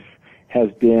to this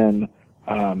has been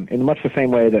in much the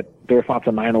same way that the response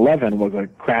to 9/11 was a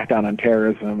crackdown on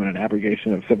terrorism and an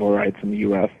abrogation of civil rights in the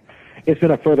U.S. It's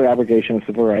been a further abrogation of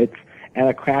civil rights and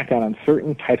a crackdown on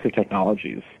certain types of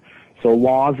technologies. So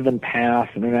laws have been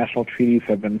passed, international treaties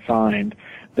have been signed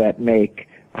that make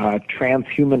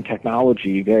transhuman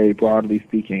technology, very broadly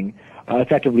speaking,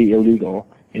 effectively illegal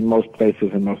in most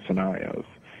places and most scenarios.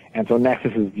 And so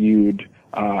Nexus is viewed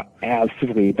as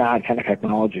simply that kind of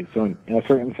technology. So in a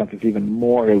certain sense, it's even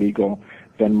more illegal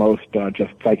than most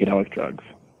just psychedelic drugs.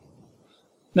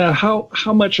 Now,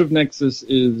 how much of Nexus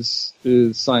is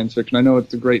science fiction? I know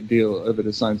it's a great deal of it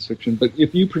is science fiction, but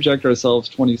if you project ourselves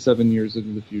 27 years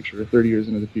into the future, or 30 years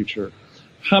into the future,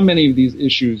 how many of these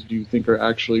issues do you think are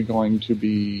actually going to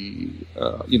be,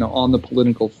 on the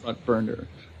political front burner,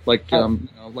 like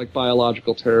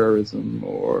biological terrorism,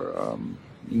 or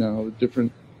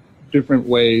different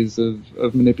ways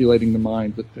of manipulating the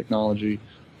mind with technology?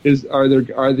 Do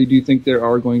you think there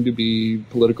are going to be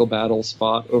political battles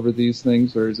fought over these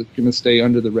things, or is it going to stay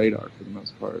under the radar for the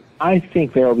most part? I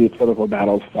think there will be political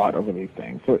battles fought over these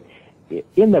things. So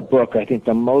in the book, I think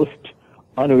the most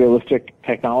unrealistic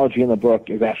technology in the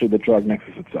book is actually the drug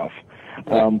Nexus itself.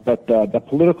 Right. But the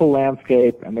political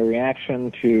landscape and the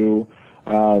reaction to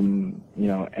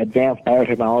advanced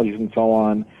biotechnologies and so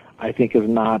on, I think is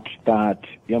not that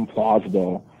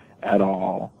implausible at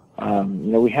all.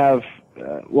 We have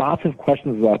lots of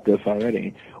questions about this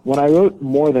already. When I wrote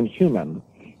More Than Human,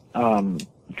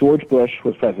 George Bush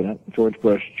was president, George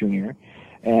Bush Jr.,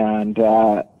 and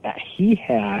he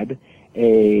had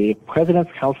a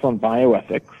President's Council on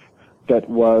Bioethics that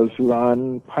was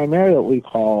run primarily what we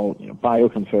call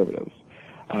bioconservatives.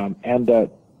 And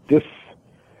this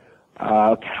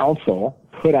council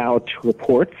put out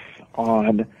reports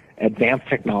on advanced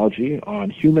technology, on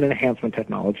human enhancement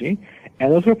technology,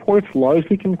 and those reports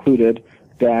largely concluded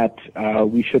that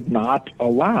we should not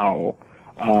allow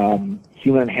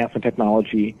human enhancement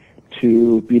technology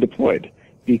to be deployed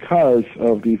because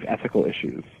of these ethical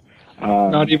issues.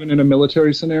 Not even in a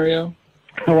military scenario?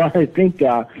 Well, I think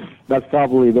that's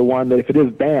probably the one that if it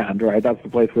is banned, right, that's the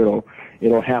place where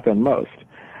it'll happen most.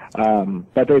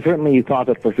 But they certainly thought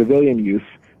that for civilian use,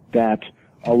 that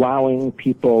allowing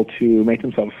people to make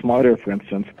themselves smarter, for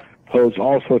instance, posed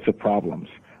all sorts of problems.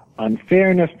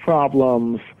 Unfairness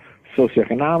problems,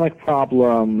 socioeconomic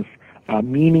problems,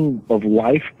 meaning of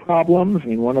life problems. I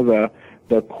mean, one of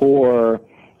the core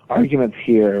arguments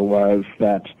here was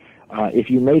that if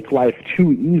you make life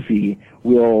too easy,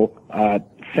 we'll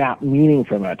sap meaning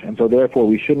from it. And so therefore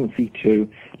we shouldn't seek to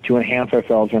enhance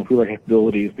ourselves or improve our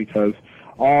capabilities because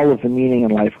all of the meaning in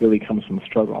life really comes from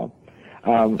struggle.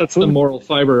 That's the moral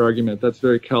fiber argument. That's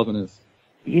very Calvinist.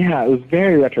 Yeah, it was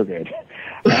very retrograde.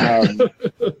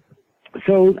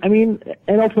 So, I mean,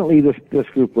 and ultimately this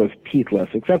group was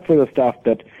teethless, except for the stuff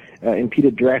that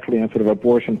impeded directly on sort of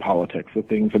abortion politics, the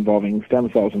things involving stem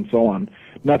cells and so on.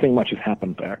 Nothing much has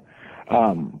happened there.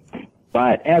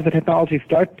 But as the technology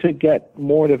starts to get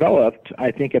more developed,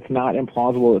 I think it's not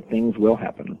implausible that things will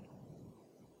happen.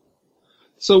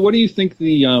 So what do you think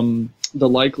the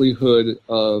likelihood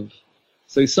of,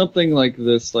 say, something like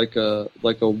this, like a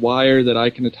wire that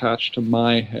I can attach to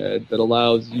my head that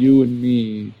allows you and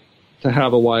me to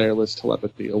have a wireless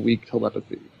telepathy, a weak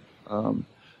telepathy.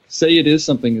 Say it is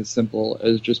something as simple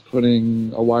as just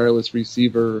putting a wireless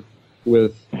receiver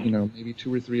with, maybe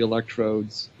 2 or 3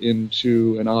 electrodes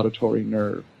into an auditory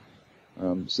nerve,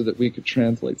 so that we could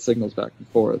translate signals back and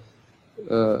forth.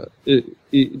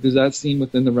 Does that seem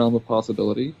within the realm of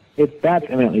possibility? That's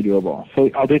eminently doable. So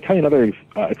I'll tell you another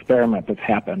experiment that's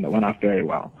happened that went off very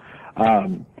well.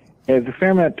 An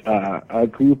experiment, a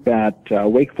group at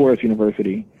Wake Forest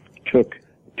University took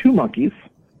 2 monkeys,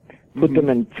 put them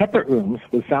in separate rooms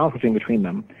with sound switching between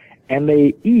them, and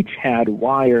they each had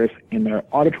wires in their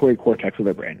auditory cortex of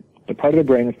their brain, the part of the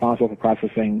brain responsible for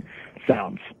processing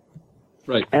sounds.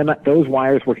 Right. And those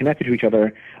wires were connected to each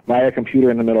other via a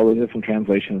computer in the middle. They did some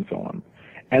translation and so on.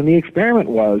 And the experiment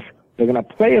was they're going to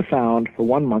play a sound for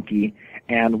one monkey,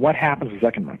 and what happens to the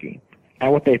second monkey?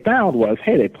 And what they found was,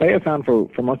 hey, they play a sound for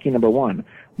monkey number 1.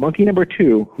 Monkey number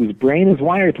 2, whose brain is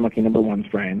wired to monkey number 1's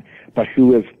brain, but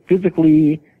who is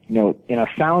physically, in a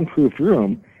soundproof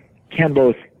room, can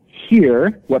both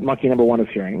hear what monkey number 1 is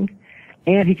hearing,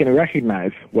 and he can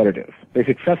recognize what it is. They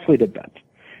successfully did that.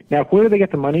 Now, where did they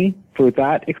get the money for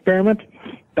that experiment?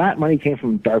 That money came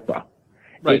from DARPA.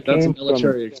 Right, that's a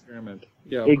military experiment.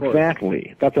 Yeah, exactly.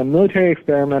 Course. That's a military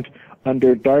experiment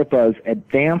under DARPA's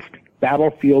Advanced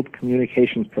Battlefield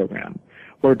Communications Program,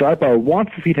 where DARPA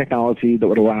wants to see technology that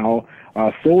would allow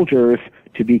soldiers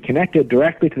to be connected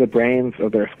directly to the brains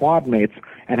of their squad mates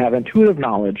and have intuitive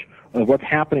knowledge of what's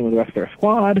happening with the rest of their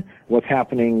squad, what's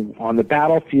happening on the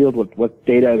battlefield, what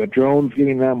data the drone's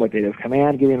giving them, what data is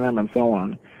command giving them, and so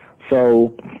on.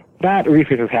 So that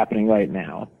research is happening right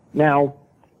now. Now,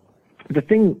 the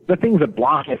things that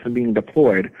block it from being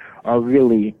deployed are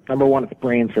really, number 1, it's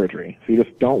brain surgery. So you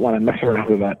just don't want to mess around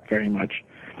with that very much.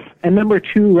 And number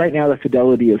 2, right now the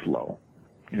fidelity is low,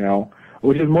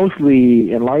 which is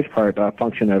mostly, in large part, a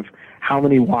function of how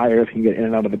many wires can get in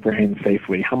and out of the brain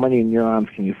safely, how many neurons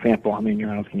can you sample, how many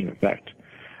neurons can you affect.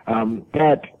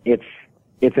 But it's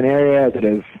an area that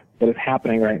is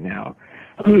happening right now.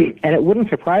 And it wouldn't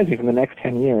surprise me if in the next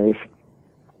 10 years,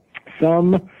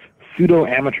 some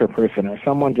pseudo-amateur person or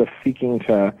someone just seeking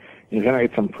to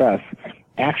generate some press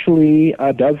actually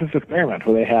does this experiment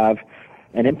where they have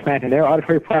an implant in their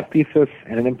auditory prosthesis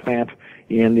and an implant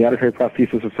in the auditory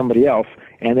prosthesis of somebody else,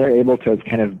 and they're able to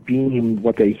kind of beam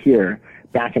what they hear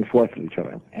back and forth with each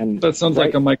other. And that sounds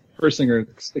like a Michael Persinger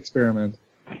experiment.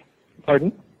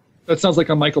 Pardon? That sounds like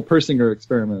a Michael Persinger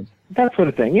experiment. That sort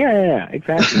of thing. Yeah,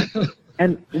 exactly.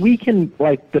 And we can,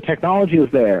 the technology is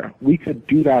there. We could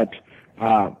do that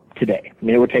today. I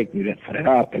mean, it would take you to set it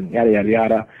up and yada, yada,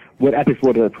 yada. Would ethics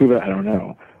would approve it? I don't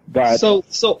know. But so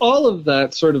all of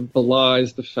that sort of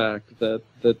belies the fact that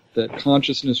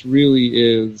consciousness really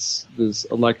is this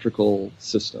electrical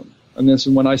system. And this,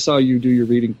 when I saw you do your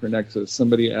reading for Nexus,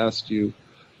 somebody asked you,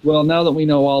 well, now that we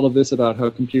know all of this about how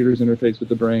computers interface with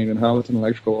the brain and how it's an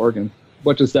electrical organ,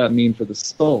 what does that mean for the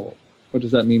soul? What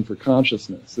does that mean for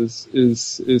consciousness?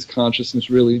 Is consciousness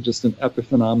really just an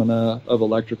epiphenomena of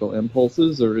electrical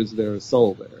impulses, or is there a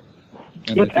soul there?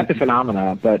 And it's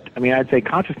epiphenomena, but I'd say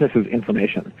consciousness is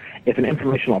information. It's an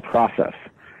informational process,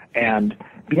 and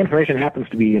the information happens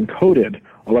to be encoded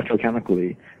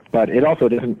electrochemically, but it also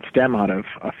doesn't stem out of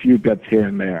a few bits here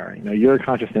and there. Your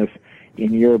consciousness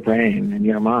in your brain, in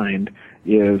your mind,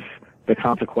 is the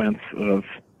consequence of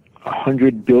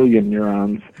 100 billion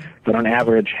neurons that on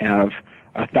average have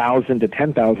 1,000 to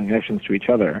 10,000 connections to each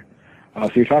other.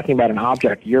 So you're talking about an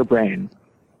object, your brain,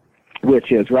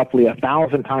 which is roughly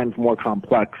 1,000 times more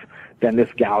complex than this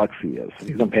galaxy is. If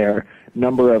you compare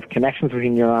number of connections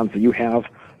between neurons that you have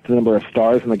to the number of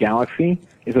stars in the galaxy,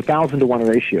 is 1,000 to 1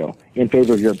 ratio in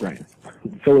favor of your brain.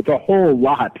 So it's a whole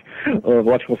lot of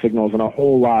electrical signals and a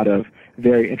whole lot of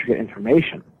very intricate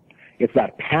information. It's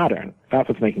that pattern. That's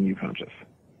what's making you conscious.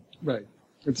 Right.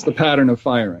 It's the pattern of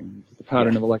firing. It's the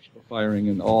pattern of electrical firing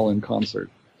and all in concert.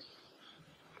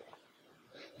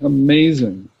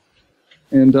 Amazing.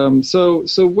 And so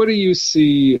what do you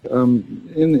see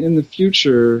in the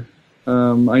future?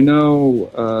 I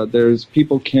know there's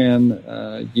people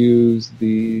can use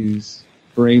these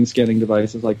brain scanning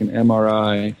devices like an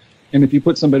MRI, and if you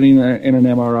put somebody in an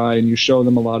MRI and you show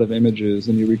them a lot of images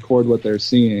and you record what they're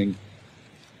seeing,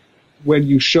 when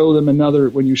you show them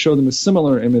a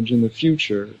similar image in the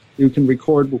future, you can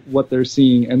record what they're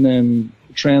seeing and then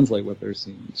translate what they're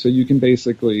seeing. So you can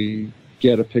basically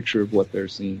get a picture of what they're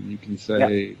seeing. You can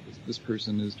say, this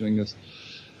person is doing this.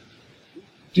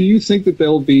 Do you think that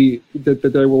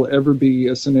there will ever be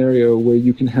a scenario where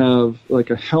you can have like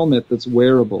a helmet that's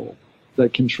wearable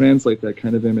that can translate that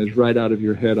kind of image right out of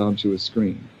your head onto a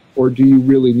screen? Or do you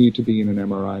really need to be in an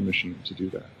MRI machine to do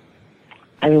that?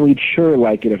 I mean, we'd sure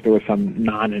like it if there was some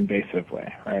non-invasive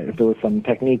way, right? If there was some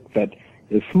technique that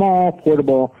is small,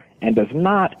 portable, and does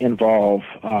not involve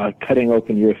cutting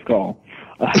open your skull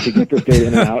to get this data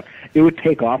in and out, it would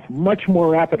take off much more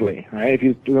rapidly, right? If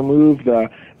you remove the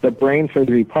brain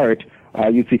surgery part,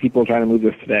 you'd see people trying to move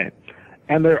this today.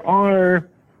 And there are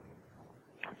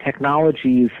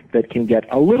technologies that can get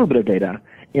a little bit of data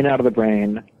in and out of the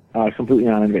brain completely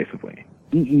non-invasively.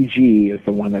 EEG is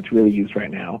the one that's really used right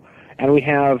now. And we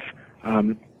have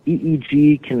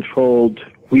EEG-controlled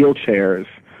wheelchairs,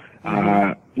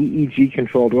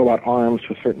 EEG-controlled robot arms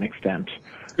to a certain extent.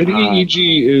 The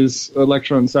EEG is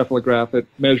electroencephalograph. It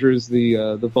measures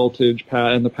the voltage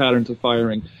and the patterns of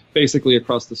firing basically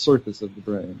across the surface of the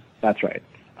brain. That's right.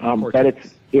 But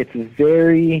it's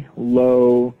very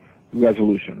low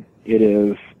resolution. It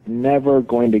is never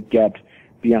going to get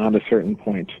beyond a certain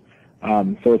point.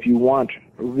 So if you want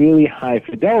really high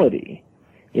fidelity,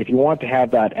 if you want to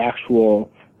have that actual,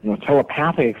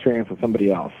 telepathic experience with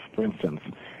somebody else, for instance,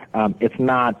 it's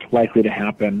not likely to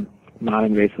happen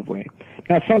non-invasively.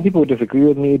 Now, some people would disagree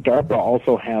with me. DARPA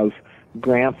also has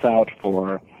grants out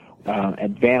for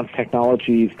advanced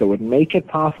technologies that would make it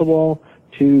possible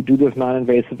to do this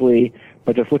non-invasively,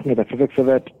 but just looking at the physics of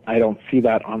it, I don't see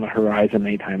that on the horizon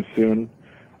anytime soon.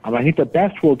 I think the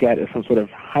best we'll get is some sort of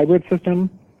hybrid system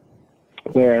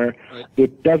where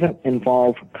it doesn't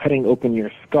involve cutting open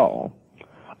your skull,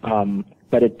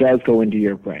 but it does go into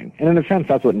your brain. And in a sense,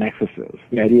 that's what Nexus is.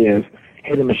 The idea is,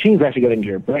 hey, the machines actually get into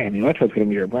your brain, the electrodes get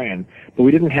into your brain, but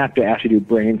we didn't have to actually do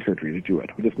brain surgery to do it.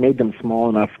 We just made them small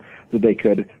enough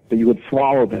that you would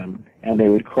swallow them and they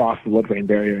would cross the blood-brain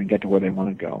barrier and get to where they want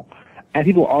to go. And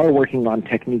people are working on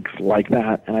techniques like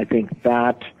that, and I think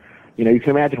that, you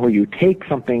can imagine where you take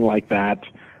something like that,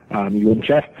 you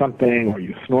ingest something, or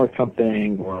you snort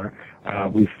something, or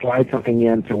we slide something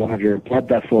into one of your blood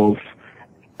vessels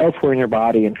elsewhere in your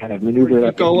body and kind of maneuver it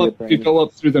up into your brain. You go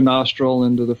up through the nostril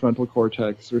into the frontal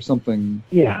cortex or something.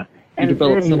 Yeah. And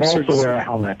develop then you some also wear a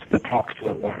helmet that talks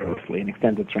to it wirelessly and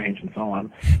extends its range and so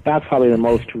on. That's probably the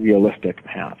most realistic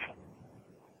path.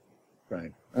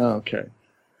 Right. Okay.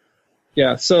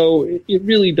 Yeah, so it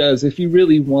really does. If you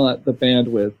really want the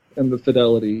bandwidth and the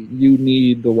fidelity, you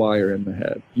need the wire in the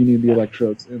head. You need the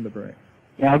electrodes in the brain.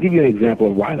 Yeah, I'll give you an example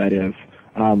of why that is.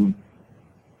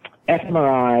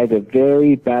 fMRI, the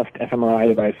very best fMRI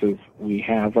devices we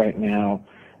have right now,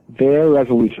 their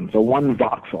resolution, so 1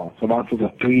 voxel. So voxel is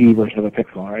a 3D version of a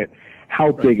pixel, right?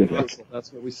 How big is it?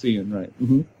 That's what we see in, right?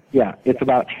 Mm-hmm. Yeah, it's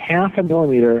about 0.5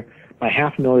 millimeter by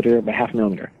 0.5 millimeter by 0.5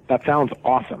 millimeter. That sounds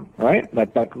awesome, right?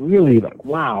 Like really,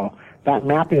 wow, that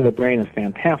mapping of the brain is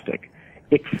fantastic.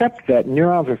 Except that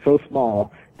neurons are so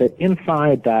small that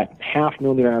inside that 0.5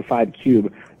 millimeter inside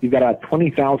cube, you've got about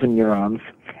 20,000 neurons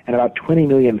and about 20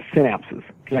 million synapses,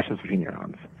 connections between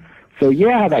neurons. So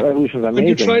yeah, that resolution is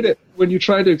amazing. When you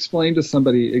try to explain to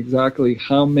somebody exactly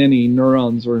how many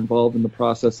neurons are involved in the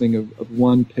processing of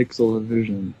 1 pixel of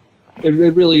vision, it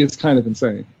really is kind of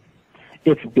insane.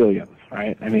 It's billions,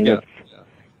 right? I mean,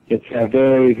 it's a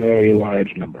very, very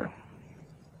large number.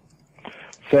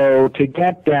 So to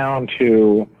get down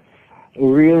to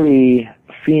really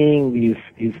seeing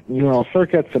these neural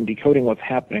circuits and decoding what's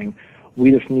happening,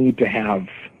 we just need to have,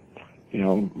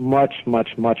 much,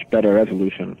 much, much better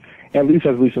resolution. At least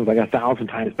resolution is like 1,000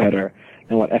 times better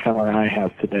than what fMRI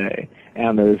has today.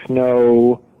 And there's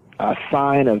no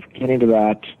sign of getting to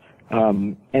that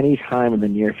any time in the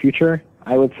near future,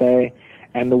 I would say.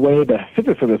 And the way the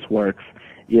physics of this works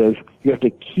is you have to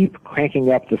keep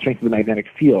cranking up the strength of the magnetic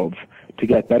fields to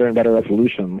get better and better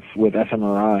resolutions with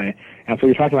fMRI. And so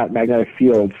you're talking about magnetic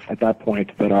fields at that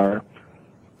point that are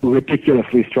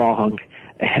ridiculously strong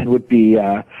and would be,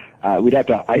 we'd have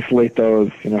to isolate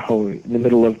those, in the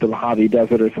middle of the Mojave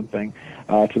Desert or something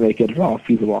to make it all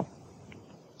feasible.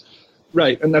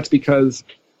 Right, and that's because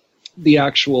the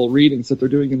actual readings that they're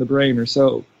doing in the brain are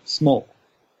so small.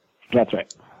 That's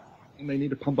right. And they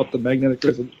need to pump up the magnetic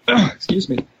resonance. Excuse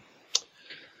me.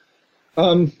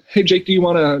 Hey, Jake, do you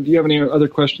have any other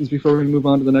questions before we move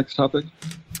on to the next topic?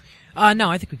 No,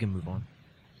 I think we can move on.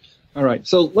 All right,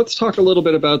 so let's talk a little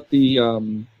bit about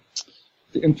the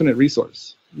infinite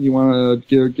resource. You want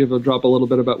to drop a little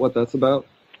bit about what that's about?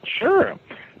 Sure.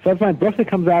 So that's my book that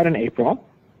comes out in April.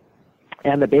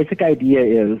 And the basic idea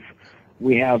is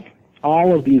we have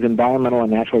all of these environmental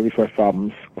and natural resource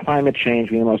problems, climate change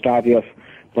being the most obvious,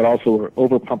 but also we're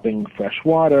overpumping fresh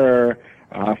water,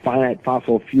 finite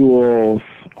fossil fuels,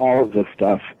 all of this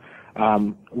stuff.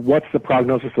 What's the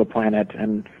prognosis of the planet,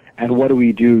 and what do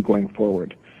we do going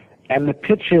forward? And the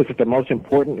pitch is that the most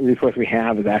important resource we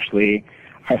have is actually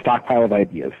our stockpile of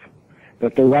ideas.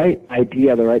 that the right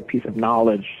idea, the right piece of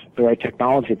knowledge, the right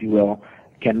technology, if you will,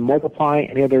 can multiply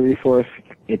any other resource.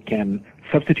 It can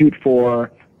substitute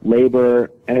for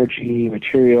labor, energy,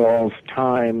 materials,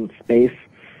 time, space.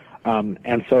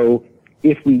 And so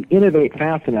if we innovate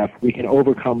fast enough, we can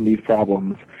overcome these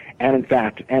problems and, in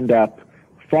fact, end up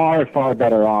far, far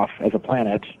better off as a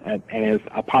planet and as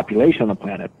a population on the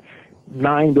planet.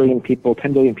 9 billion people,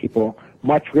 10 billion people,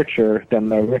 much richer than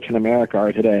the rich in America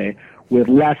are today, with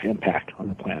less impact on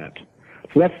the planet.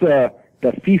 So that's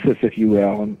the thesis, if you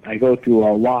will, and I go through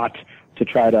a lot to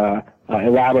try to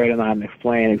elaborate on that and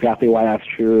explain exactly why that's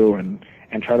true and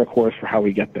chart a course for how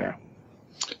we get there.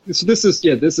 So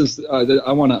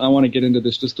I want to get into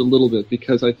this just a little bit,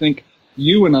 because I think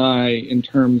you and I, in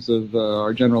terms of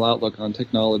our general outlook on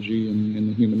technology and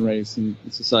the human race and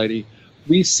society,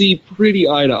 we see pretty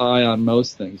eye to eye on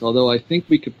most things, although I think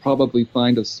we could probably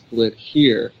find a split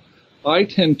here. I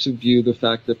tend to view the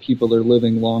fact that people are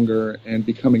living longer and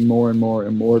becoming more and more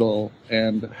immortal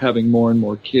and having more and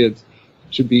more kids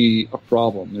to be a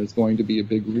problem. There's going to be a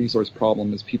big resource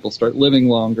problem as people start living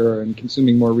longer and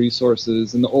consuming more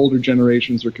resources, and the older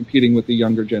generations are competing with the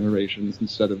younger generations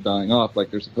instead of dying off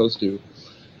like they're supposed to.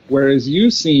 Whereas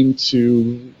you seem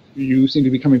to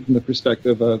be coming from the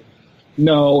perspective of,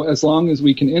 no, as long as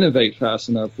we can innovate fast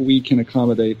enough, we can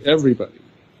accommodate everybody.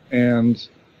 And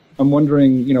I'm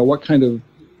wondering, what kind of,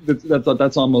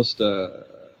 that's almost,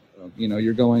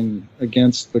 you're going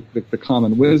against the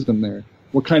common wisdom there.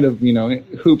 What kind of,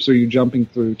 hoops are you jumping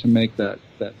through to make that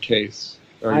case?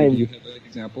 Do you have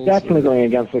examples? Definitely going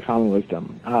against the common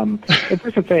wisdom. If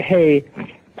we could say, hey,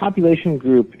 population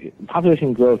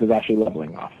growth is actually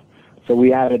leveling off. So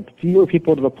we added fewer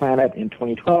people to the planet in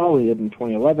 2012 than we did in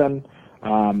 2011,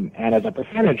 and as a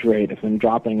percentage rate, it's been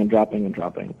dropping and dropping and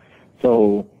dropping.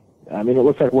 So, it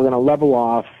looks like we're going to level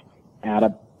off at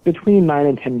between 9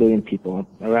 and 10 billion people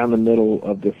around the middle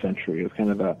of this century is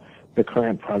kind of the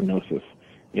current prognosis,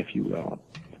 if you will.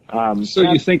 So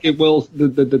you think it will,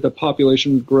 the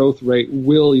population growth rate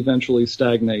will eventually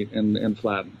stagnate and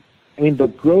flatten? The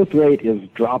growth rate is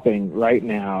dropping right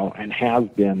now and has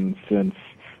been since,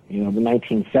 the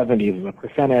 1970s as a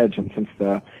percentage, and since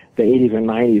the 80s or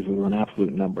 90s was an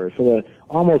absolute number. So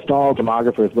almost all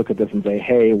demographers look at this and say,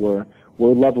 hey, we're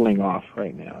leveling off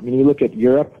right now. You look at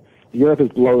Europe. Europe is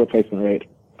below replacement rate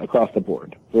across the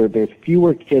board. There's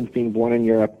fewer kids being born in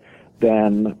Europe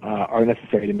than are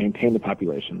necessary to maintain the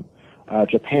population.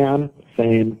 Japan,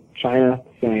 same. China,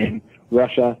 same.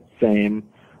 Russia, same.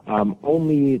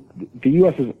 Only the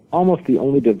U.S. is almost the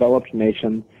only developed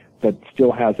nation that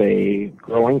still has a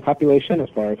growing population as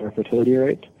far as our fertility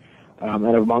rate. And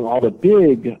among all the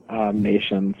big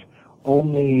nations,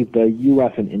 only the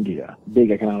U.S. and India,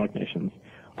 big economic nations,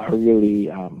 are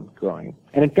really growing.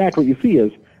 And in fact, what you see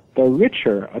is the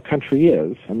richer a country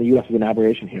is, and the U.S. is an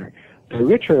aberration here, the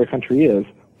richer a country is,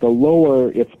 the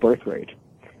lower its birth rate.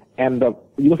 And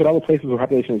you look at all the places where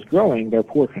population is growing, they're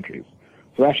poor countries.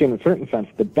 So actually, in a certain sense,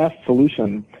 the best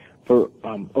solution for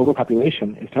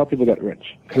overpopulation is to help people get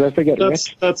rich. Because as they get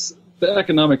rich... That's the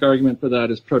economic argument for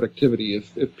that is productivity.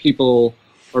 If people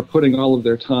are putting all of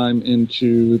their time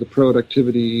into the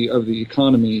productivity of the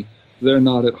economy, they're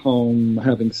not at home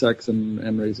having sex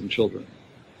and raising children.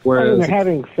 Whereas they're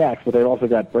having sex, but they've also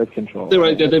got birth control.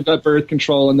 They've got birth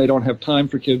control, and they don't have time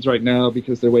for kids right now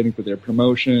because they're waiting for their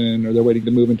promotion, or they're waiting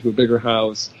to move into a bigger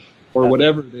house, or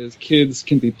whatever it is. Kids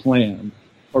can be planned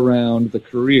around the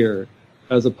career,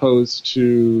 as opposed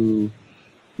to,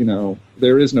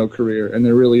 there is no career, and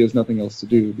there really is nothing else to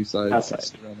do besides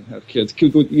sit around and have kids.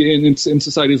 In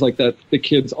societies like that, the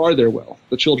kids are their wealth.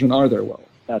 The children are their wealth.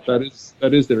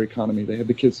 That is their economy. They have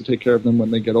the kids to take care of them when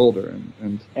they get older.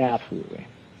 And absolutely.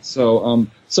 So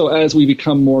as we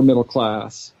become more middle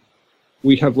class,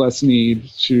 we have less need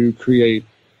to create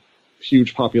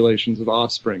huge populations of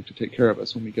offspring to take care of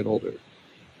us when we get older.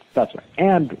 That's right.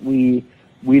 And we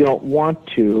don't want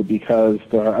to, because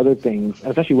there are other things,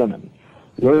 especially women.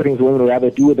 There are other things women would rather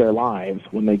do with their lives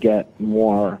when they get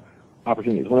more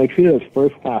opportunities. When they're treated as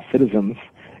first-class citizens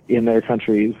in their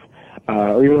countries,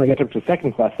 or even when they get up to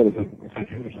second-class citizens in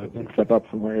countries, which is a big step up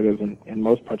from where it is in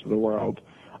most parts of the world,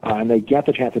 and they get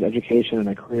the chance at education and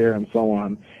a career and so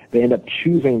on, they end up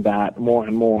choosing that more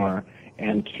and more,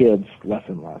 and kids less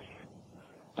and less.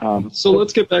 So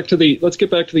let's get back to the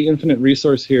infinite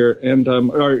resource here. And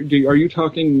are you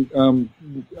talking?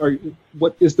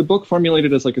 What is the book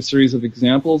formulated as, like a series of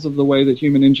examples of the way that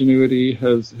human ingenuity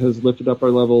has lifted up our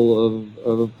level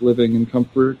of living in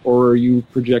comfort, or are you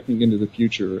projecting into the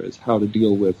future as how to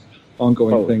deal with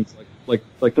ongoing things like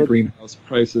the greenhouse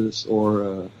crisis,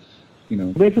 or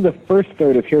Basically, the first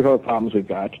third is here's all the problems we've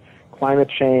got: climate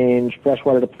change,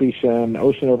 freshwater depletion,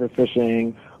 ocean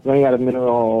overfishing, running out of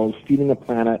minerals, feeding the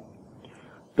planet.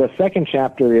 The second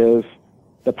chapter is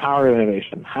the power of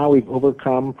innovation, how we've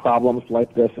overcome problems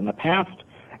like this in the past,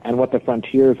 and what the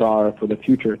frontiers are for the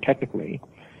future technically.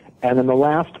 And then the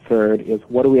last third is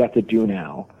what do we have to do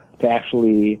now to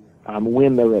actually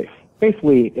win the race.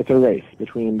 Basically, it's a race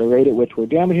between the rate at which we're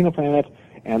damaging the planet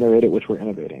and the rate at which we're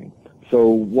innovating. So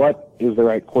what is the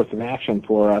right course of action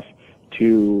for us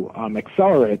to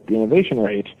accelerate the innovation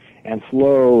rate and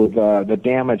slow the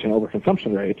damage and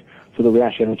overconsumption rate so that we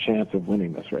actually have a chance of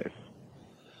winning this race?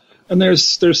 And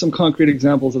there's some concrete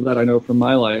examples of that I know from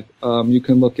my life. You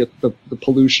can look at the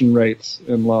pollution rates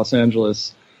in Los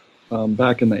Angeles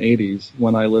back in the 80s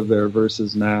when I lived there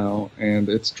versus now, and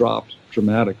it's dropped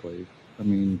dramatically. I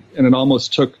mean, and it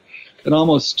almost took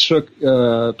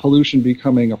pollution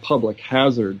becoming a public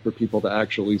hazard for people to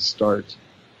actually start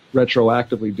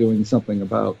retroactively doing something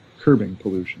about curbing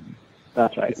pollution.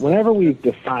 That's right. Whenever we've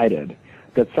decided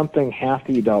that something has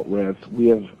to be dealt with, we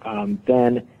have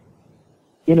then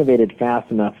innovated fast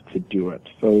enough to do it.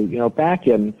 So, back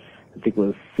in, I think it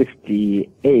was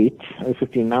 68 or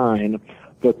 69,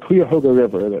 the Cuyahoga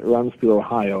River that runs through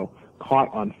Ohio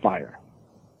caught on fire.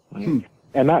 Right?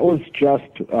 And that was just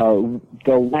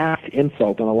the last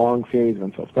insult in a long series of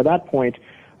insults. By that point,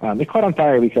 it caught on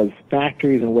fire because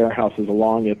factories and warehouses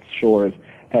along its shores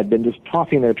had been just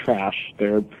tossing their trash,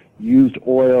 their used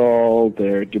oil,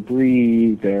 their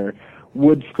debris, their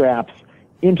wood scraps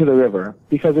into the river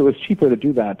because it was cheaper to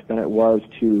do that than it was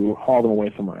to haul them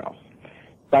away somewhere else.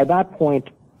 By that point,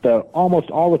 almost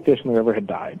all the fish in the river had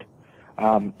died.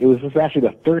 It was actually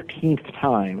the 13th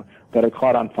time that it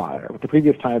caught on fire. But the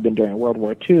previous time had been during World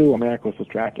War II. America was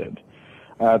distracted.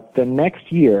 The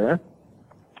next year,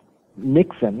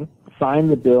 Nixon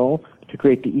signed the bill to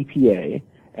create the EPA,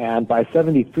 and by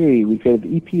 73, we created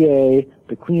the EPA,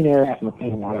 the Clean Air Act, and the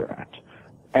Clean Water Act.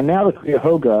 And now the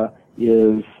Cuyahoga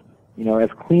is, as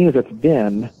clean as it's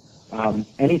been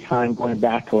any time going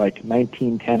back to like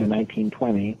 1910 and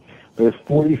 1920. There's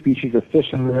 40 species of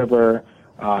fish in the river.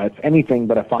 It's anything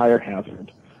but a fire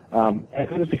hazard. And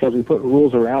it's just because we put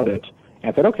rules around it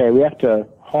and said, okay, we have to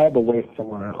haul the waste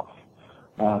somewhere else.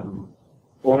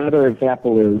 Or another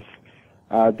example is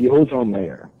the ozone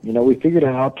layer. We figured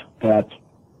out that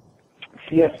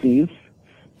CFCs,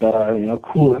 the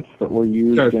coolants that were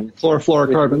used in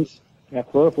chlorofluorocarbons. Yeah,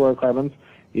 chlorofluorocarbons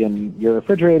in your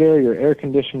refrigerator, your air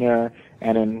conditioner,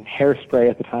 and in hairspray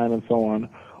at the time and so on,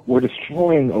 were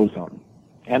destroying ozone.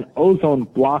 And ozone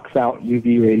blocks out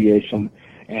UV radiation,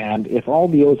 and if all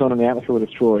the ozone in the atmosphere were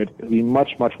destroyed, it would be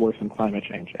much, much worse than climate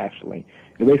change, actually.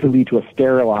 It would basically lead to a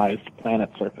sterilized planet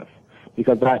surface,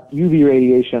 because that UV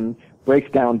radiation breaks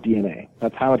down DNA.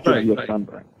 That's how it gives you a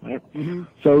sunburn, right? Mm-hmm.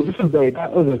 So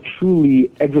that was a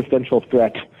truly existential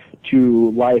threat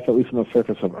to life, at least on the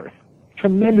surface of Earth.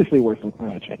 Tremendously worse than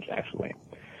climate change, actually.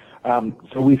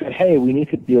 So we said, hey, we need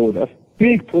to deal with this.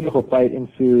 Big political fight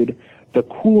ensued. The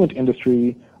coolant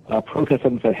industry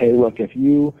protested and said, hey, look, if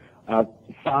you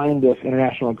sign this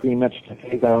international agreement to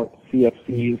phase out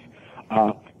CFCs,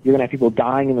 you're going to have people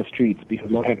dying in the streets because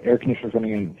we don't have air conditioners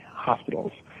running in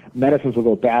hospitals. Medicines will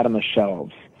go bad on the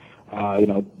shelves,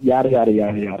 yada, yada,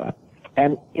 yada, yada.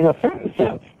 And in a certain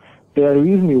sense, they're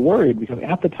reasonably worried because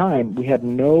at the time we had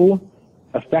no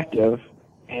effective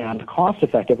and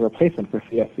cost-effective replacement for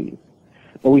CFCs.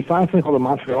 But we signed something called the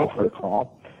Montreal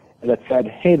Protocol that said,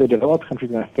 hey, the developed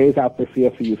countries are going to phase out their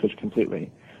CFC usage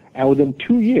completely. And within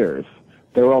 2 years,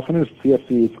 there were alternative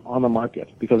CFCs on the market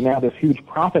because now this huge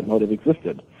profit motive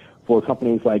existed for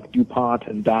companies like DuPont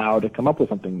and Dow to come up with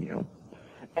something new.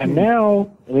 And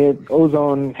now,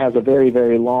 ozone has a very,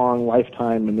 very long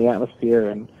lifetime in the atmosphere,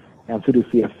 and so do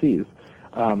CFCs.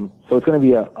 So it's going to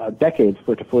be a decades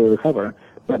for it to fully recover.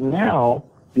 But now,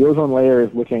 the ozone layer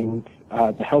is looking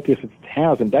the healthiest it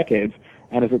has in decades,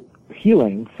 and is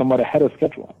healing somewhat ahead of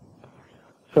schedule.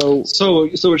 So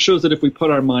it shows that if we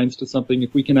put our minds to something,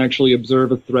 if we can actually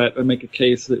observe a threat and make a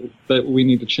case that we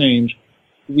need to change,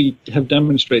 we have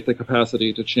demonstrated the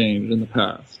capacity to change in the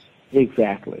past.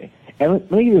 Exactly. And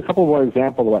let me give you a couple more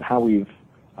examples about how we've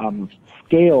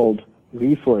scaled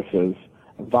resources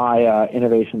via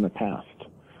innovation in the past.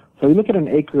 So we look at an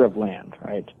acre of land,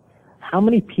 right? How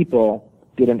many people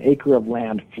did an acre of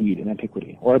land feed in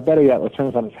antiquity? Or better yet, let's turn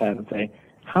this on its head and say,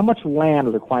 how much land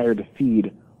is required to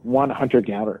feed one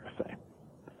hunter-gatherer, say?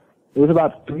 It was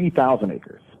about 3,000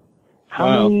 acres.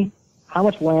 How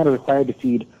much land is required to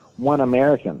feed one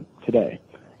American today?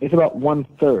 It's about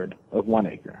 1/3 of 1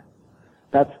 acre.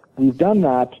 We've done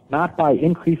that not by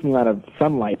increasing the amount of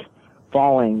sunlight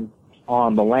falling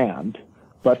on the land,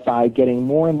 but by getting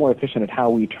more and more efficient at how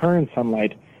we turn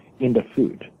sunlight into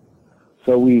food.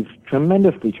 So we've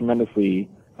tremendously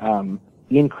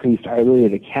increased our ability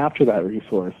to capture that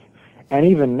resource. And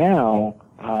even now,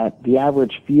 the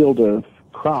average field of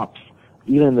crops,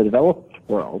 even in the developed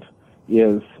world,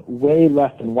 is way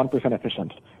less than 1%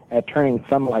 efficient at turning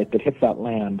sunlight that hits that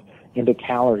land into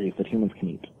calories that humans can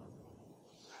eat.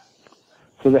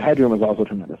 So the headroom is also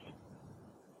tremendous.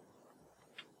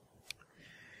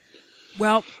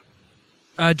 Well,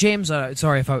 James,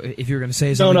 sorry if you were going to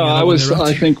say something. No,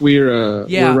 I think we're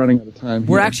running out of time.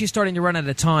 We're actually starting to run out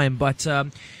of time, but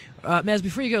Maz,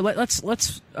 before you go, let's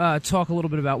talk a little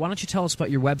bit about. Why don't you tell us about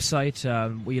your website?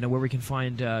 Where we can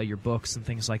find your books and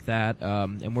things like that,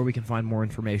 and where we can find more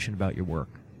information about your work.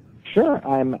 Sure,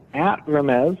 I'm at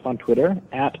Ramez on Twitter,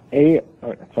 at RAMEZ,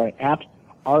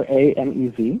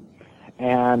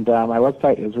 and my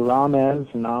website is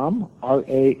rameznaam,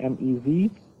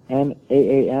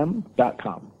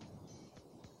 RAMEZNAAM.com.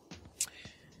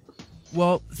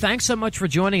 Well, thanks so much for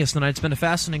joining us tonight. It's been a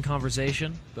fascinating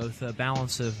conversation, both a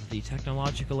balance of the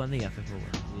technological and the ethical.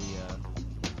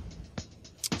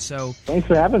 So thanks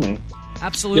for having me.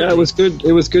 Absolutely. Yeah, it was good.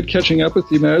 It was good catching up with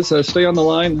you, Mez. Stay on the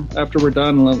line after we're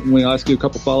done, and we'll ask you a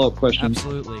couple follow-up questions.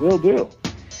 Absolutely. Will do.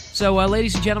 So,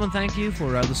 ladies and gentlemen, thank you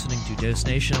for listening to Dose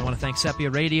Nation. I want to thank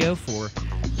Sepia Radio for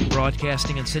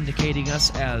broadcasting and syndicating us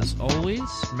as always.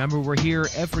 Remember, we're here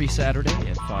every Saturday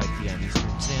at 5 p.m.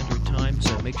 Eastern Standard Time,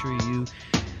 so make sure you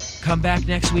come back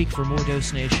next week for more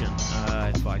Dose Nation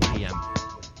at 5 p.m.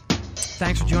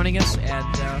 Thanks for joining us, and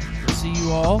we'll see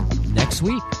you all next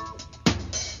week.